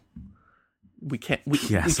 so we can't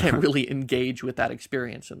really engage with that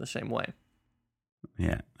experience in the same way.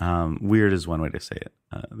 Yeah, weird is one way to say it.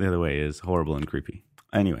 The other way is horrible and creepy.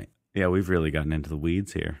 Anyway, yeah, we've really gotten into the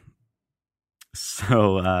weeds here.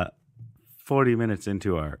 So, 40 minutes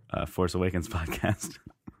into our Force Awakens podcast,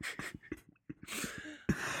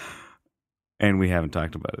 and we haven't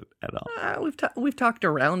talked about it at all. We've talked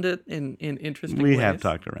around it in interesting ways. We have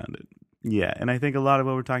talked around it. Yeah, and I think a lot of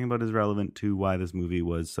what we're talking about is relevant to why this movie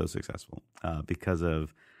was so successful, because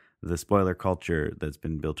of the spoiler culture that's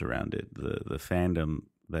been built around it, the fandom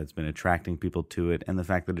that's been attracting people to it, and the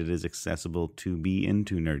fact that it is accessible to be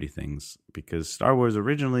into nerdy things. Because Star Wars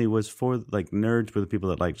originally was for, like, nerds were the people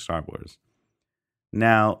that liked Star Wars.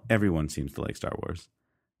 Now everyone seems to like Star Wars,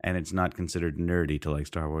 and it's not considered nerdy to like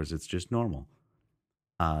Star Wars. It's just normal,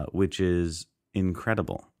 which is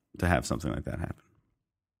incredible to have something like that happen.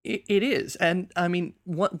 It is. And I mean,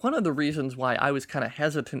 one of the reasons why I was kind of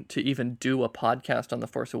hesitant to even do a podcast on The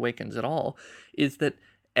Force Awakens at all is that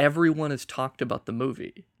everyone has talked about the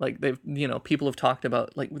movie. Like, people have talked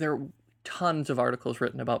about, like, there are tons of articles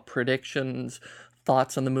written about predictions,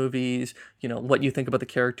 thoughts on the movies, what you think about the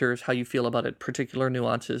characters, how you feel about it, particular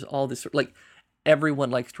nuances, all this, like, everyone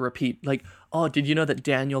likes to repeat, like, oh, did you know that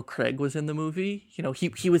Daniel Craig was in the movie?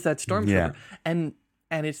 He was that stormtrooper. Yeah.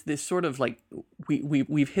 And it's this sort of like,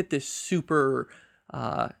 we've hit this super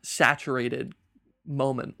saturated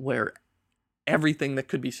moment where everything that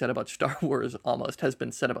could be said about Star Wars almost has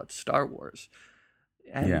been said about Star Wars.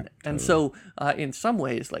 And Yeah, and totally. so in some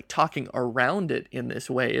ways, like, talking around it in this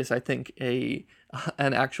way is, I think, an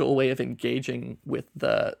actual way of engaging with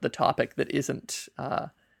the topic that isn't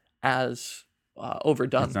as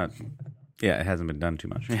overdone. It's not. Yeah, it hasn't been done too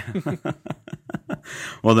much. Yeah.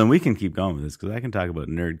 Well, then we can keep going with this because I can talk about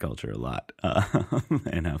nerd culture a lot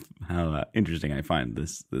and how interesting I find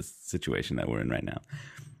this situation that we're in right now.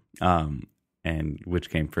 And which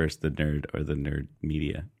came first, the nerd or the nerd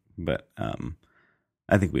media? But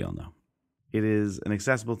I think we all know it is an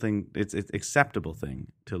accessible thing. It's acceptable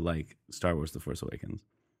thing to like Star Wars: The Force Awakens,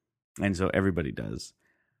 and so everybody does.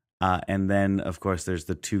 And then, of course, there's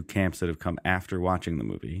the two camps that have come after watching the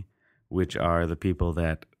movie, which are the people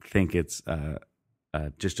that think it's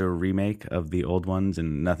just a remake of the old ones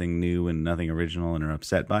and nothing new and nothing original and are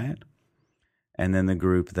upset by it. And then the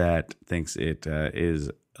group that thinks it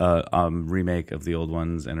is a remake of the old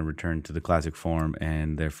ones and a return to the classic form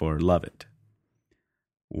and therefore love it.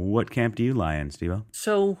 What camp do you lie in, Steve-O?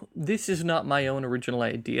 So this is not my own original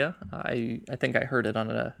idea. I think I heard it on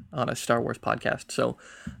a Star Wars podcast. So,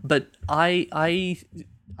 but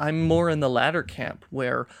I'm more in the latter camp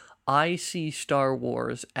where I see Star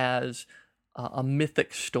Wars as a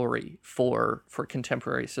mythic story for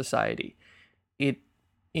contemporary society. It,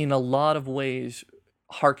 in a lot of ways,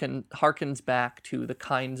 harkens back to the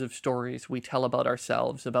kinds of stories we tell about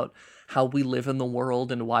ourselves, about how we live in the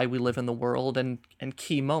world and why we live in the world, and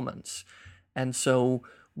key moments. And so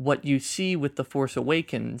what you see with The Force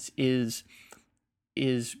Awakens is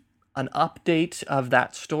an update of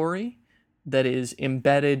that story that is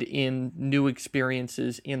embedded in new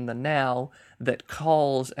experiences in the now that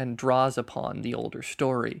calls and draws upon the older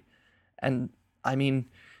story. And I mean,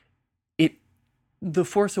 The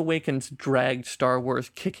Force Awakens dragged Star Wars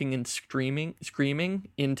kicking and screaming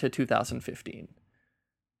into 2015.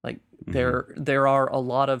 Like, there are a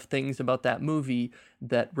lot of things about that movie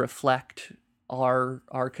that reflect our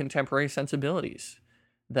contemporary sensibilities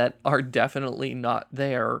that are definitely not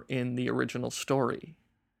there in the original story.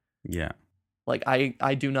 Yeah. Like,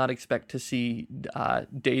 I do not expect to see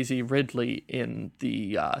Daisy Ridley in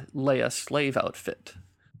the Leia slave outfit.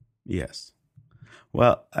 Yes.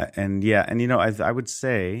 Well, and I would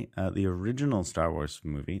say the original Star Wars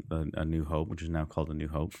movie, A New Hope, which is now called A New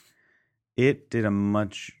Hope, it did a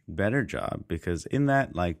much better job because in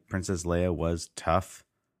that, like, Princess Leia was tough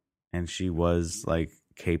and she was, like,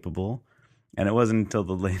 capable. And it wasn't until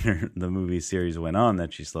the movie series went on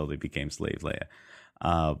that she slowly became Slave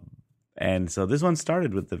Leia. And so this one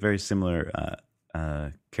started with the very similar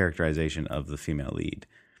characterization of the female lead.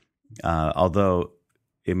 Although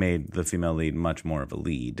it made the female lead much more of a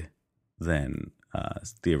lead than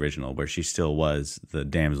the original, where she still was the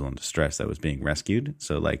damsel in distress that was being rescued.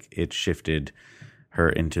 So, like, it shifted her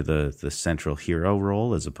into the central hero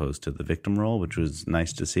role as opposed to the victim role, which was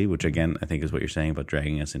nice to see, which, again, I think is what you're saying about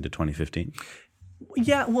dragging us into 2015.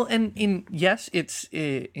 Yeah, well, and it's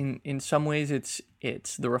in some ways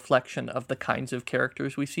it's the reflection of the kinds of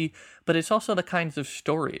characters we see, but it's also the kinds of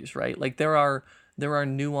stories, right? Like, there are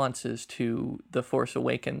nuances to The Force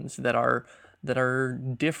Awakens that are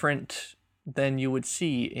different than you would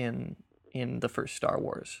see in the first Star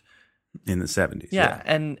Wars In the 70s. Yeah.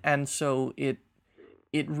 And so it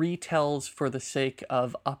retells for the sake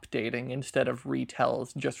of updating instead of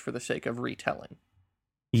retells just for the sake of retelling.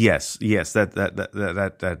 Yes,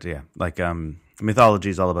 that yeah. Like, mythology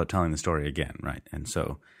is all about telling the story again, right? And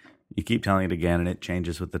so you keep telling it again, and it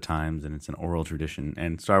changes with the times, and it's an oral tradition.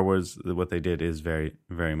 And Star Wars, what they did is very,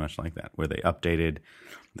 very much like that, where they updated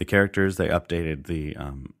the characters, they updated the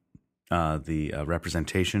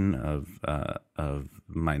representation of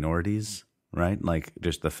minorities, right? Like,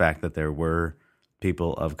 just the fact that there were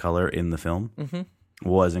people of color in the film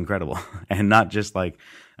was incredible, and not just like,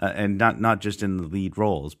 and not just in the lead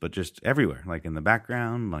roles, but just everywhere, like in the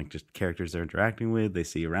background, like just characters they're interacting with, they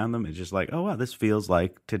see around them. It's just like, oh wow, this feels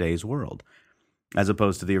like today's world, as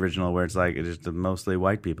opposed to the original where it's like it's just mostly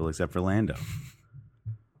white people except for Lando.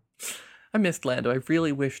 I missed Lando. I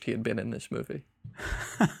really wished he had been in this movie.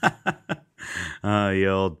 You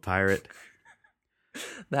old pirate.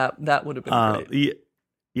 That would have been great.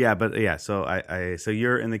 Yeah, but yeah. So so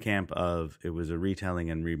you're in the camp of it was a retelling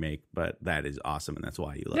and remake, but that is awesome, and that's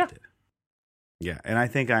why you loved it. Yeah, and I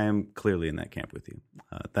think I am clearly in that camp with you.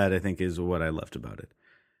 That I think is what I loved about it,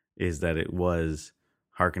 is that it was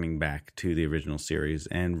harkening back to the original series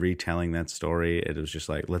and retelling that story. It was just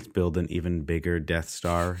like, let's build an even bigger Death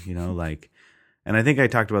Star, like, and I think I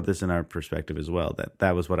talked about this in our perspective as well,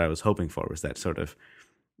 that was what I was hoping for, was that sort of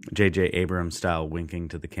J.J. Abrams style winking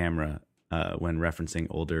to the camera when referencing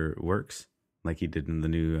older works, like he did in the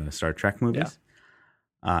new Star Trek movies.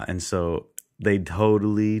 Yeah. And so they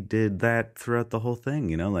totally did that throughout the whole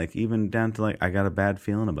thing, like even down to like, I got a bad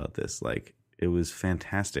feeling about this. Like it was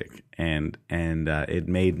fantastic. And it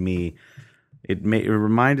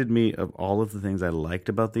reminded me of all of the things I liked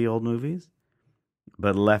about the old movies,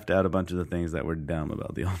 but left out a bunch of the things that were dumb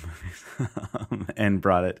about the old movies and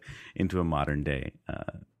brought it into a modern day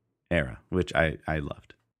era, which I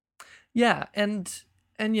loved. Yeah. And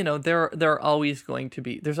there are always going to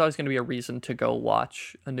be a reason to go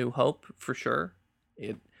watch A New Hope for sure.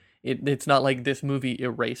 It's not like this movie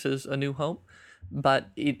erases A New Hope, but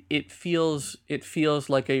it feels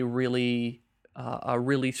like a really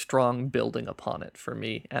strong building upon it for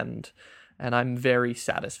me, and I'm very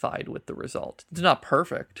satisfied with the result. It's not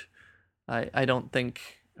perfect. I don't think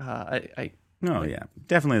No, yeah.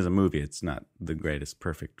 Definitely as a movie, it's not the greatest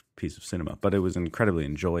perfect piece of cinema, but it was incredibly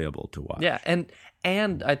enjoyable to watch. Yeah,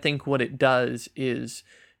 and I think what it does is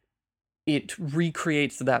it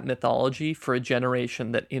recreates that mythology for a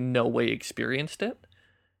generation that in no way experienced it.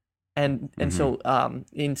 And so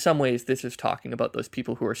in some ways this is talking about those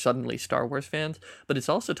people who are suddenly Star Wars fans, but it's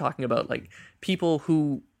also talking about like people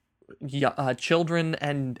who children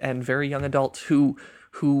and very young adults who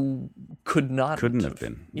couldn't have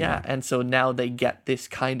been. Yeah. And so now they get this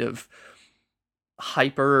kind of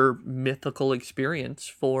hyper mythical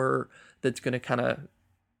experience that's going to kind of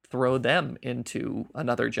throw them into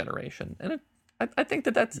another generation. And I think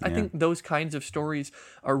I think those kinds of stories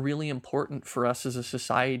are really important for us as a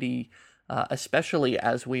society, especially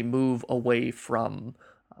as we move away from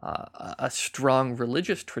a strong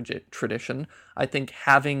religious tradition. I think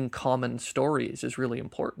having common stories is really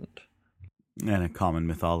important. And a common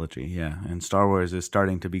mythology, yeah. And Star Wars is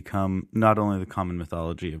starting to become not only the common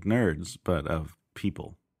mythology of nerds, but of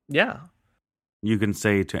people. Yeah. You can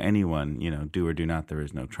say to anyone, do or do not, there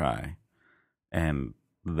is no try. And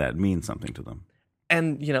that means something to them.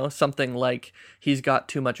 And, something like he's got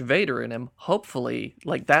too much Vader in him, hopefully,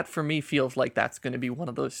 like that for me feels like that's going to be one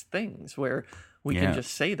of those things where we can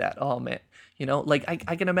just say that. Oh, man. Like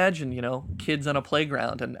I can imagine, kids on a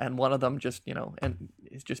playground and one of them just, and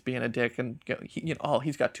is just being a dick and,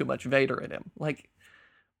 he's got too much Vader in him. Like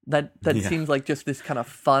that seems like just this kind of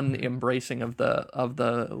fun embracing of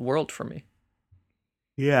the world for me.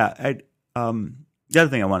 Yeah. The other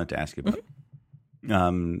thing I wanted to ask you about,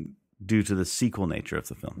 due to the sequel nature of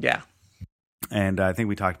the film. Yeah. And I think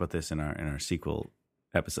we talked about this in our sequel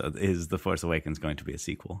episode. Is The Force Awakens going to be a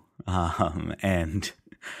sequel? And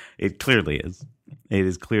it clearly is. It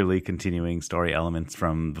is clearly continuing story elements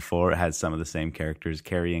from before. It has some of the same characters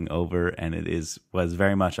carrying over, and was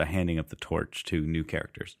very much a handing of the torch to new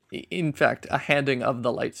characters. In fact, a handing of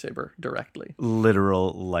the lightsaber directly.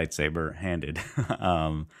 Literal lightsaber handed.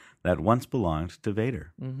 That once belonged to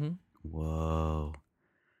Vader. Mm-hmm. Whoa.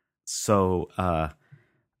 So,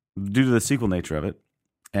 due to the sequel nature of it,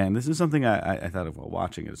 and this is something I thought of while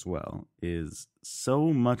watching it as well, is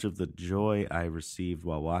so much of the joy I received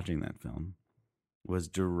while watching that film was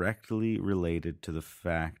directly related to the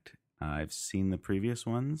fact I've seen the previous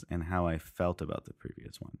ones and how I felt about the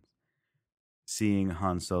previous ones. Seeing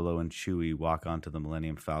Han Solo and Chewie walk onto the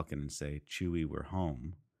Millennium Falcon and say, "Chewie, we're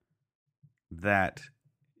home," that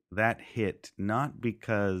hit not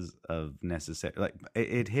because of necessary, like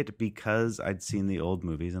it hit because I'd seen the old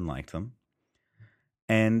movies and liked them,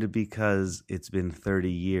 and because it's been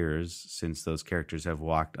 30 years since those characters have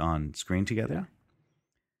walked on screen together. Yeah.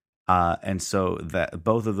 And so that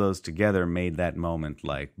both of those together made that moment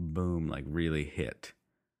like boom, like really hit.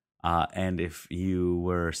 And if you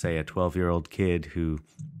were, say, a 12-year-old kid who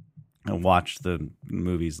watched the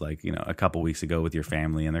movies like a couple weeks ago with your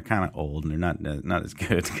family, and they're kind of old and they're not as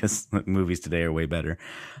good because movies today are way better,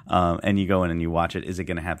 and you go in and you watch it, is it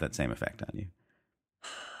going to have that same effect on you?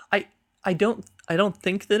 I don't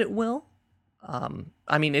think that it will.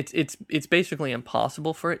 I mean, it's basically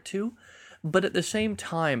impossible for it to, but at the same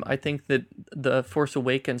time, I think that The Force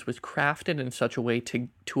Awakens was crafted in such a way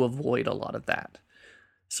to avoid a lot of that.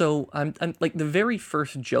 So I'm like, the very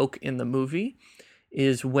first joke in the movie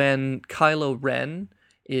is when Kylo Ren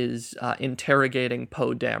is interrogating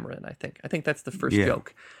Poe Dameron. I think that's the first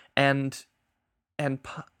joke, and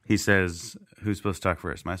he says, "Who's supposed to talk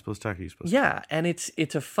first? Am I supposed to talk? Or are you supposed to?" Yeah, and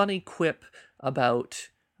it's a funny quip about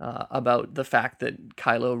about the fact that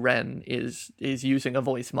Kylo Ren is using a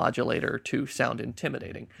voice modulator to sound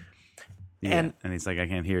intimidating. And he's like, I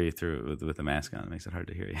can't hear you through with the mask on. It makes it hard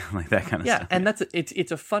to hear you, like that kind of stuff. And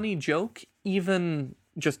it's a funny joke, even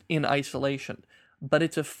just in isolation. But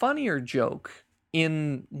it's a funnier joke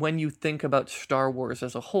in when you think about Star Wars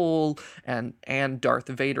as a whole, and Darth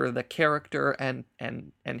Vader the character, and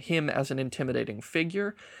him as an intimidating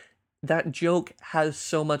figure. That joke has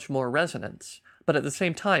so much more resonance. But at the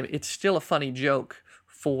same time, it's still a funny joke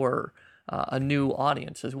for a new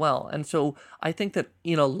audience as well. And so I think that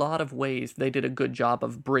in a lot of ways they did a good job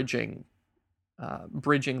of bridging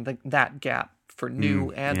that gap for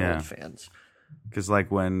new and old fans. Because like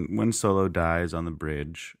when Solo dies on the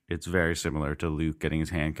bridge, it's very similar to Luke getting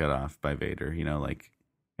his hand cut off by Vader, like,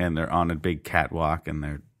 and they're on a big catwalk and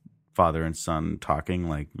they're father and son talking,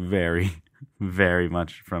 like very, very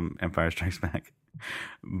much from Empire Strikes Back.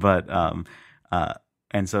 But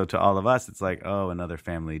and so to all of us, it's like, oh, another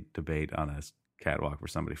family debate on a catwalk where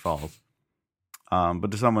somebody falls.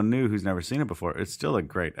 But to someone new who's never seen it before, it's still a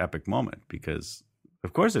great epic moment, because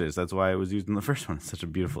of course it is. That's why it was used in the first one. It's such a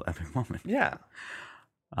beautiful epic moment. Yeah.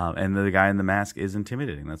 And the guy in the mask is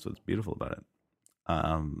intimidating. That's what's beautiful about it.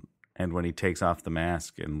 And when he takes off the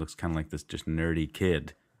mask and looks kind of like this just nerdy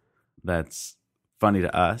kid, that's funny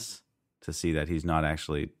to us to see that he's not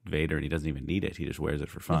actually Vader and he doesn't even need it. He just wears it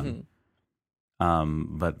for fun.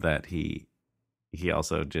 Mm-hmm. But that he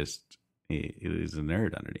also just he's a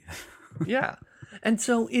nerd underneath. Yeah. And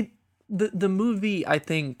so the movie, I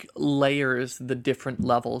think, layers the different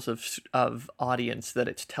levels of audience that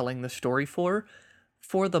it's telling the story for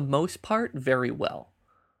the most part, very well.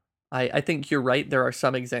 I think you're right. There are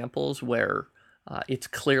some examples where it's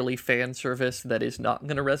clearly fan service that is not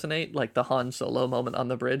going to resonate, like the Han Solo moment on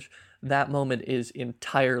the bridge. That moment is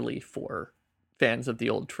entirely for fans of the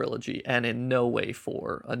old trilogy and in no way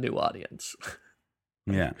for a new audience.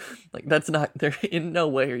 Yeah. Like that's not there. In no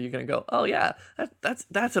way are you going to go, oh yeah,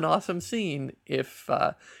 that's an awesome scene if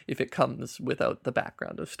it comes without the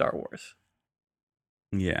background of Star Wars.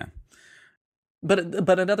 Yeah.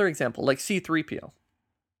 But another example, like C-3PO.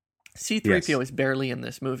 C-3PO is barely in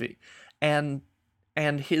this movie, and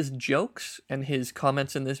his jokes and his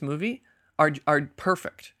comments in this movie are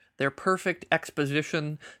perfect. They're perfect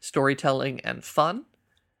exposition, storytelling, and fun.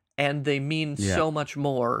 And they mean so much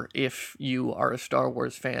more if you are a Star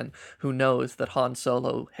Wars fan who knows that Han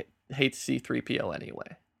Solo hates C-3PO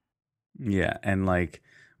anyway. Yeah, and like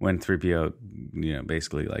when 3PO,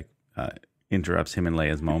 basically like interrupts him and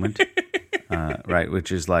Leia's moment, right?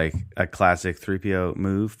 Which is like a classic 3PO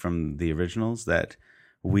move from the originals that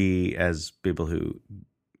we, as people who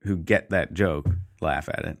get that joke, laugh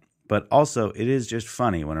at it. But also, it is just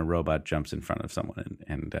funny when a robot jumps in front of someone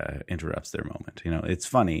and interrupts their moment. It's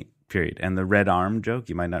funny, period. And the red arm joke,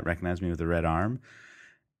 you might not recognize me with the red arm,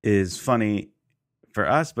 is funny for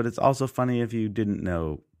us, but it's also funny if you didn't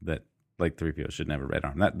know that, like, 3PO should never red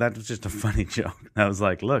arm. That was just a funny joke. That was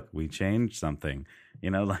like, look, we changed something,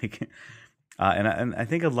 like... and I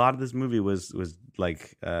think a lot of this movie was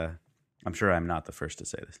like... I'm sure I'm not the first to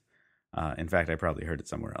say this. In fact, I probably heard it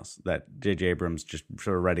somewhere else, that J.J. Abrams just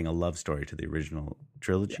sort of writing a love story to the original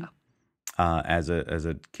trilogy. Yeah. As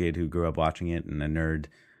a kid who grew up watching it and a nerd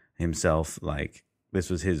himself, like this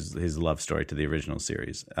was his love story to the original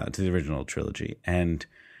series, to the original trilogy. And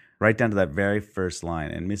right down to that very first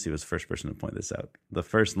line, and Missy was the first person to point this out, the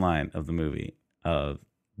first line of the movie of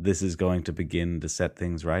 "This is going to begin to set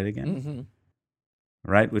things right again." Mm-hmm.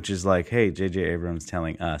 Right? Which is like, hey, J.J. Abrams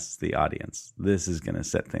telling us, the audience, this is going to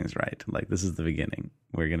set things right. Like, this is the beginning.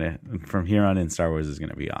 We're going to, from here on in, Star Wars is going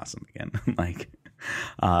to be awesome again.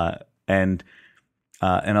 And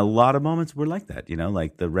a lot of moments were like that,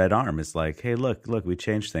 like the red arm is like, hey, look, we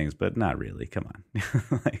changed things, but not really. Come on.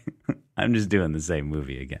 Like, I'm just doing the same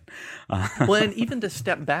movie again. Well, and even to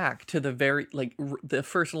step back to the the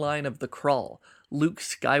first line of the crawl, Luke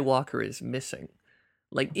Skywalker is missing.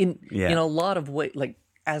 Like in a lot of ways, like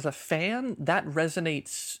as a fan, that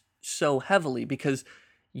resonates so heavily because,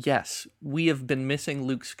 yes, we have been missing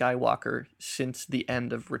Luke Skywalker since the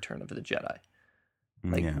end of Return of the Jedi.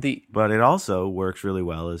 But it also works really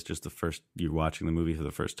well as just you're watching the movie for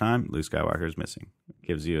the first time. Luke Skywalker is missing. It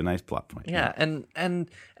gives you a nice plot point. Yeah, and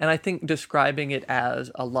I think describing it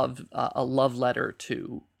as a love letter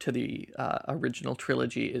to the original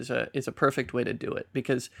trilogy is a perfect way to do it,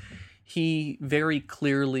 because he very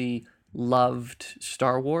clearly loved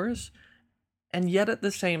Star Wars, and yet at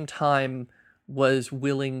the same time was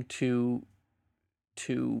willing to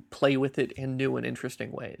to play with it in new and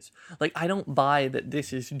interesting ways. Like, I don't buy that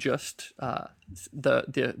this is just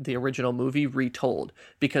the original movie retold,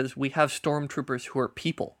 because we have stormtroopers who are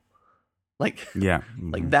people. Like, Yeah.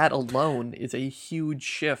 like that alone is a huge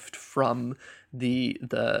shift from the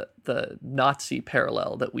Nazi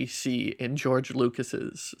parallel that we see in George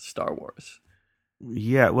Lucas's Star Wars.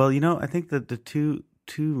 Yeah, well, I think that the two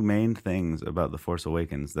main things about The Force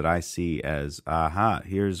Awakens that I see as,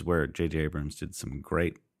 here's where J.J. Abrams did some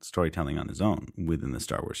great storytelling on his own within the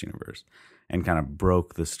Star Wars universe and kind of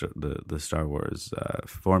broke the Star Wars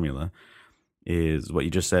formula, is what you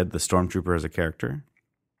just said, the Stormtrooper as a character,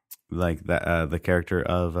 like the character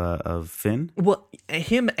of Finn. Well,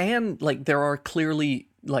 him, and like there are clearly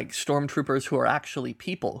like stormtroopers who are actually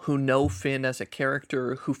people who know Finn as a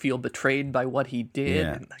character, who feel betrayed by what he did.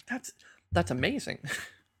 Yeah. And like that's amazing.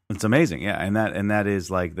 It's amazing, yeah, and that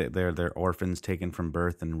is like they're orphans taken from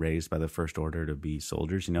birth and raised by the First Order to be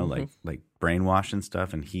soldiers, like brainwashed and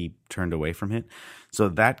stuff, and he turned away from it. So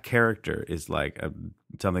that character is like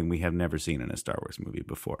something we have never seen in a Star Wars movie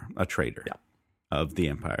before, a traitor of the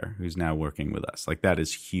Empire who's now working with us. Like, that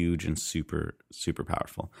is huge and super, super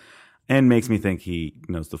powerful, and makes me think he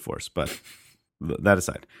knows the Force. But that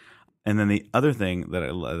aside, and then the other thing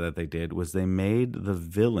that they did was they made the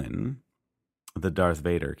villain, the Darth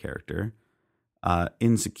Vader character,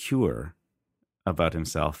 insecure about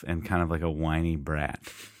himself and kind of like a whiny brat,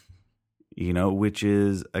 which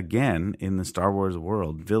is, again, in the Star Wars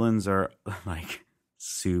world, villains are like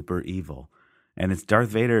super evil. And it's Darth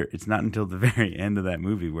Vader. It's not until the very end of that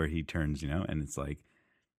movie where he turns, and it's like,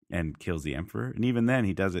 and kills the Emperor. And even then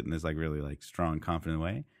he does it in this like really like strong, confident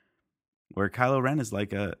way, where Kylo Ren is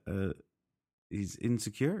like he's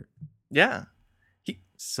insecure. Yeah.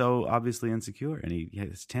 So obviously insecure, and he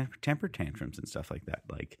has temper tantrums and stuff like that.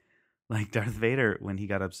 Like Darth Vader, when he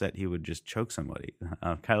got upset, he would just choke somebody.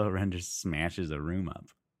 Kylo Ren just smashes a room up.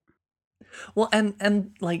 Well,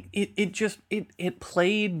 and like it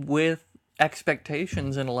played with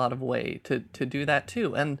expectations in a lot of way to do that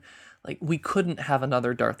too. And like, we couldn't have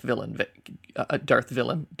another Darth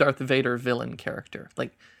Vader villain character.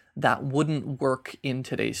 Like, that wouldn't work in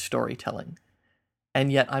today's storytelling.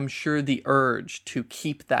 And yet I'm sure the urge to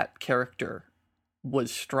keep that character was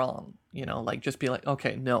strong, like, just be like,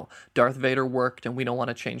 okay, no, Darth Vader worked and we don't want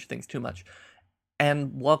to change things too much.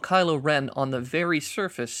 And while Kylo Ren on the very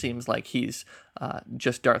surface seems like he's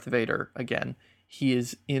just Darth Vader again, he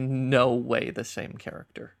is in no way the same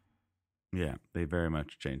character. Yeah, they very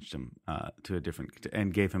much changed him to a different,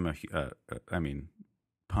 and gave him I mean,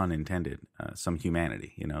 pun intended, some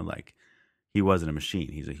humanity, like, he wasn't a machine,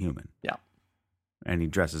 he's a human. Yeah. And he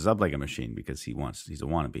dresses up like a machine because he's a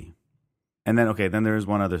wannabe. And then there is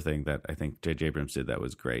one other thing that I think J.J. Abrams did that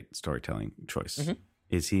was great storytelling choice,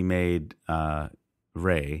 is he made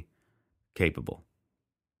Rey capable.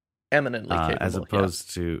 Eminently capable. As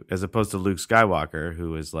opposed to Luke Skywalker,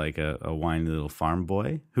 who was like a whiny little farm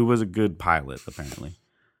boy, who was a good pilot, apparently.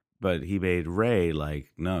 But he made Rey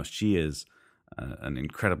like, no, she is an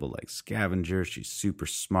incredible like scavenger. She's super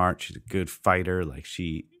smart. She's a good fighter. Like,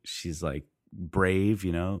 she's like brave,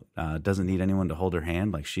 doesn't need anyone to hold her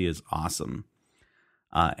hand. Like, she is awesome.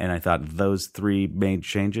 And I thought those three main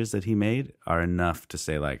changes that he made are enough to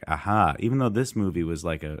say like, aha, even though this movie was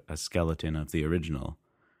like a skeleton of the original,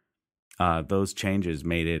 those changes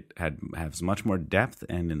made it has much more depth.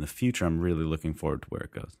 And in the future, I'm really looking forward to where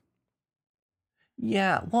it goes.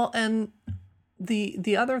 Yeah, well, and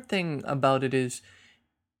the other thing about it is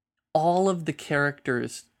all of the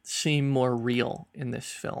characters seem more real in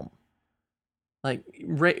this film. Like,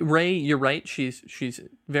 Rey, you're right. She's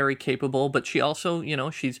very capable, but she also,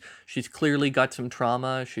 she's clearly got some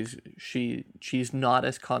trauma. She's not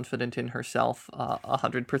as confident in herself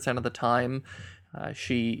 100% of the time.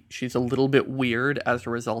 She's a little bit weird as a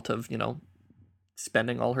result of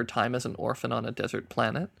spending all her time as an orphan on a desert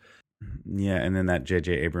planet. Yeah, and then that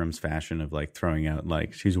J.J. Abrams fashion of like throwing out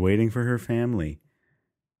like she's waiting for her family,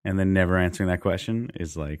 and then never answering that question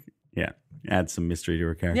is like, yeah, add some mystery to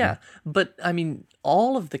her character. Yeah, but I mean,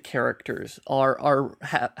 all of the characters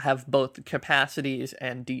have both capacities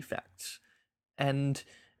and defects, and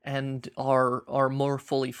are more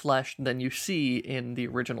fully fleshed than you see in the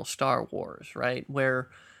original Star Wars, right? Where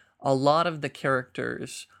a lot of the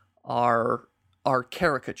characters are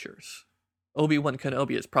caricatures. Obi-Wan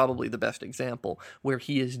Kenobi is probably the best example, where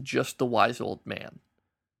he is just the wise old man.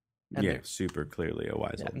 And super clearly a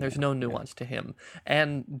wise old man. There's no nuance to him.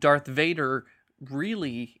 And Darth Vader,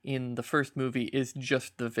 really, in the first movie, is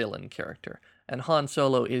just the villain character. And Han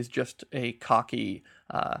Solo is just a cocky...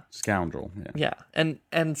 scoundrel. Yeah.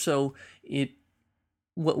 And so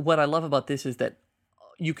what I love about this is that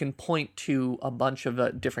you can point to a bunch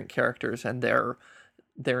of different characters and their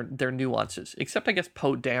nuances, except I guess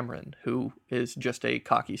Poe Dameron, who is just a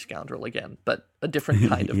cocky scoundrel again, but a different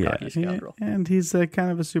kind of cocky scoundrel. And he's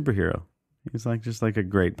kind of a superhero. He's just like a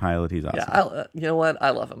great pilot. He's awesome. Yeah, you know what?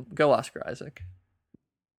 I love him. Go Oscar Isaac.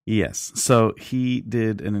 Yes. So he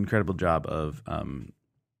did an incredible job of,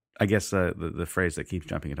 I guess the phrase that keeps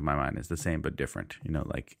jumping into my mind is the same but different.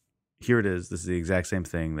 Like, here it is. This is the exact same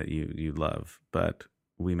thing that you love, but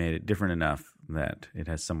we made it different enough that it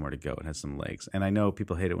has somewhere to go. It has some legs. And I know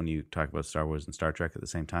people hate it when you talk about Star Wars and Star Trek at the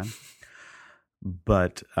same time.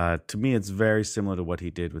 But to me, it's very similar to what he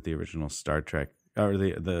did with the original Star Trek, or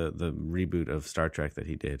the reboot of Star Trek that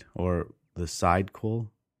he did, or the sidequel,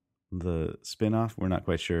 the spin-off. We're not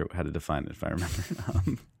quite sure how to define it, if I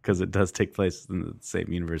remember, because it does take place in the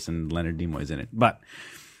same universe and Leonard Nimoy's in it. But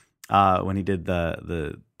when he did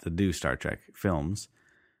the new Star Trek films,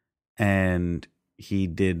 and he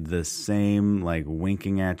did the same, like,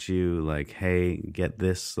 winking at you, like, hey, get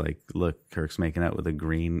this, like, look, Kirk's making out with a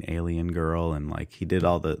green alien girl, and, like, he did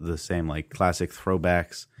all the same, like, classic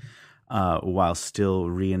throwbacks, while still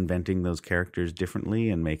reinventing those characters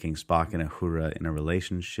differently and making Spock and Uhura in a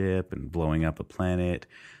relationship and blowing up a planet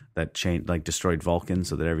that destroyed Vulcan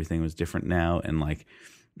so that everything was different now. And, like,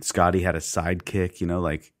 Scotty had a sidekick,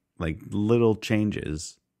 like little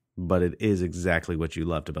changes, but it is exactly what you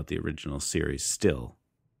loved about the original series still,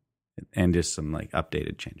 and just some, like,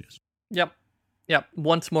 updated changes. Yep.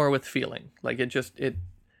 Once more with feeling. Like, it.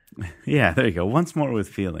 Yeah, there you go. Once more with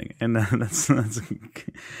feeling, and that's and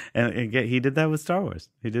again, he did that with Star Wars.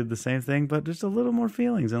 He did the same thing, but just a little more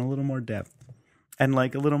feelings and a little more depth, and,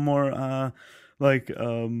 like, a little more, a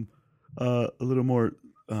little more,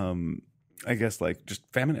 I guess, like, just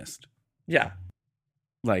feminist. Yeah.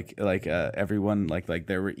 Like everyone, like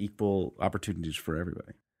there were equal opportunities for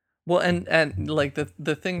everybody. Well, and like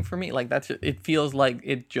the thing for me, like, it feels like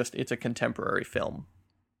it's a contemporary film.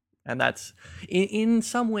 And that's in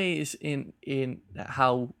some ways in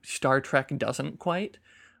how Star Trek doesn't quite,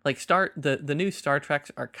 like, the new Star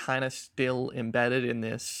Treks are kind of still embedded in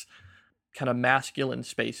this kind of masculine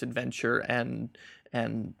space adventure and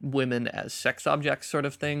women as sex objects sort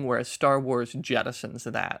of thing, whereas Star Wars jettisons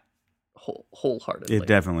that wholeheartedly. It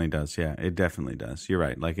definitely does. Yeah, it definitely does. You're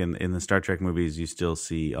right. Like, in the Star Trek movies, you still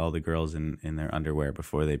see all the girls in their underwear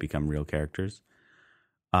before they become real characters.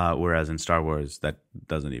 Whereas in Star Wars, that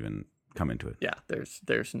doesn't even come into it. Yeah,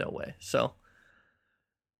 there's no way. So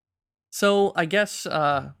I guess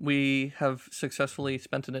we have successfully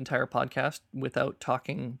spent an entire podcast without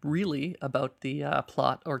talking really about the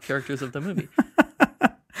plot or characters of the movie.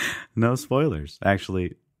 No spoilers.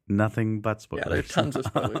 Actually, nothing but spoilers. Yeah, there's tons of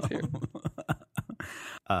spoilers here.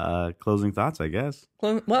 Closing thoughts, I guess.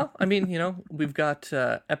 Well, I mean, we've got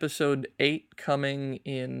episode 8 coming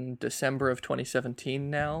in December of 2017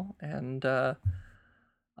 now, and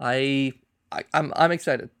I'm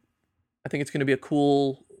excited. I think it's going to be a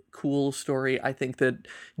cool story. I think that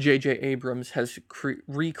J.J. Abrams has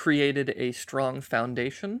recreated a strong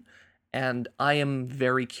foundation, and I am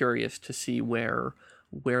very curious to see where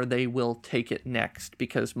they will take it next,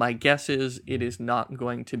 because my guess is it is not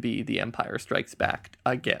going to be The Empire Strikes Back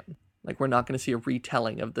again. Like, we're not going to see a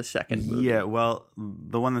retelling of the second movie. Yeah, well,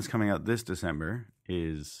 the one that's coming out this December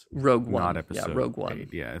is Rogue One. Not episode. Yeah, Rogue One. 8.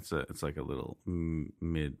 Yeah, it's like a little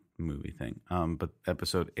mid movie thing. But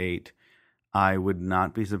episode 8, I would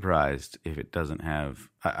not be surprised if it doesn't have.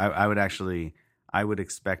 I would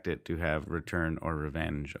expect it to have return or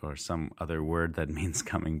revenge or some other word that means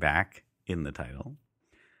coming back in the title.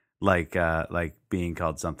 Like being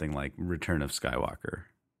called something like Return of Skywalker,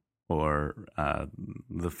 or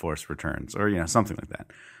The Force Returns, or something like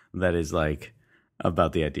that. That is, like,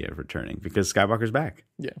 about the idea of returning, because Skywalker's back.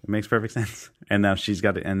 Yeah, it makes perfect sense. And now she's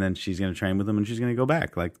got it, and then she's going to train with him, and she's going to go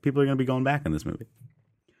back. Like, people are going to be going back in this movie.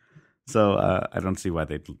 So I don't see why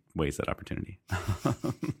they'd waste that opportunity.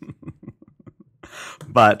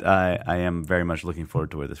 But I am very much looking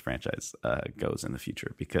forward to where this franchise goes in the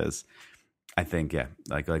future, because I think, yeah,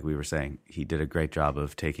 like we were saying, he did a great job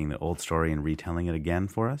of taking the old story and retelling it again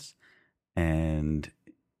for us, and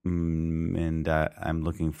I'm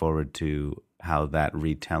looking forward to how that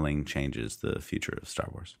retelling changes the future of Star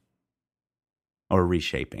Wars, or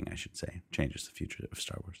reshaping, I should say, changes the future of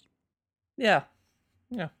Star Wars. Yeah.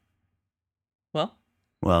 Well,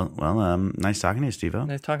 nice talking to you, Steve-O.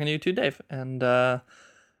 Nice talking to you too, Dave, and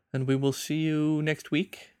we will see you next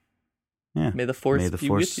week. Yeah. May the Force be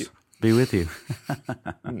with you. Be with you.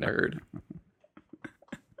 Nerd.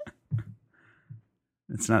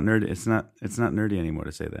 It's not nerdy. It's not nerdy anymore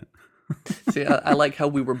to say that. See, I like how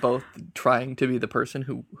we were both trying to be the person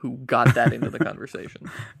who got that into the conversation.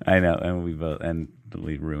 I know, and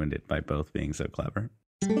we ruined it by both being so clever.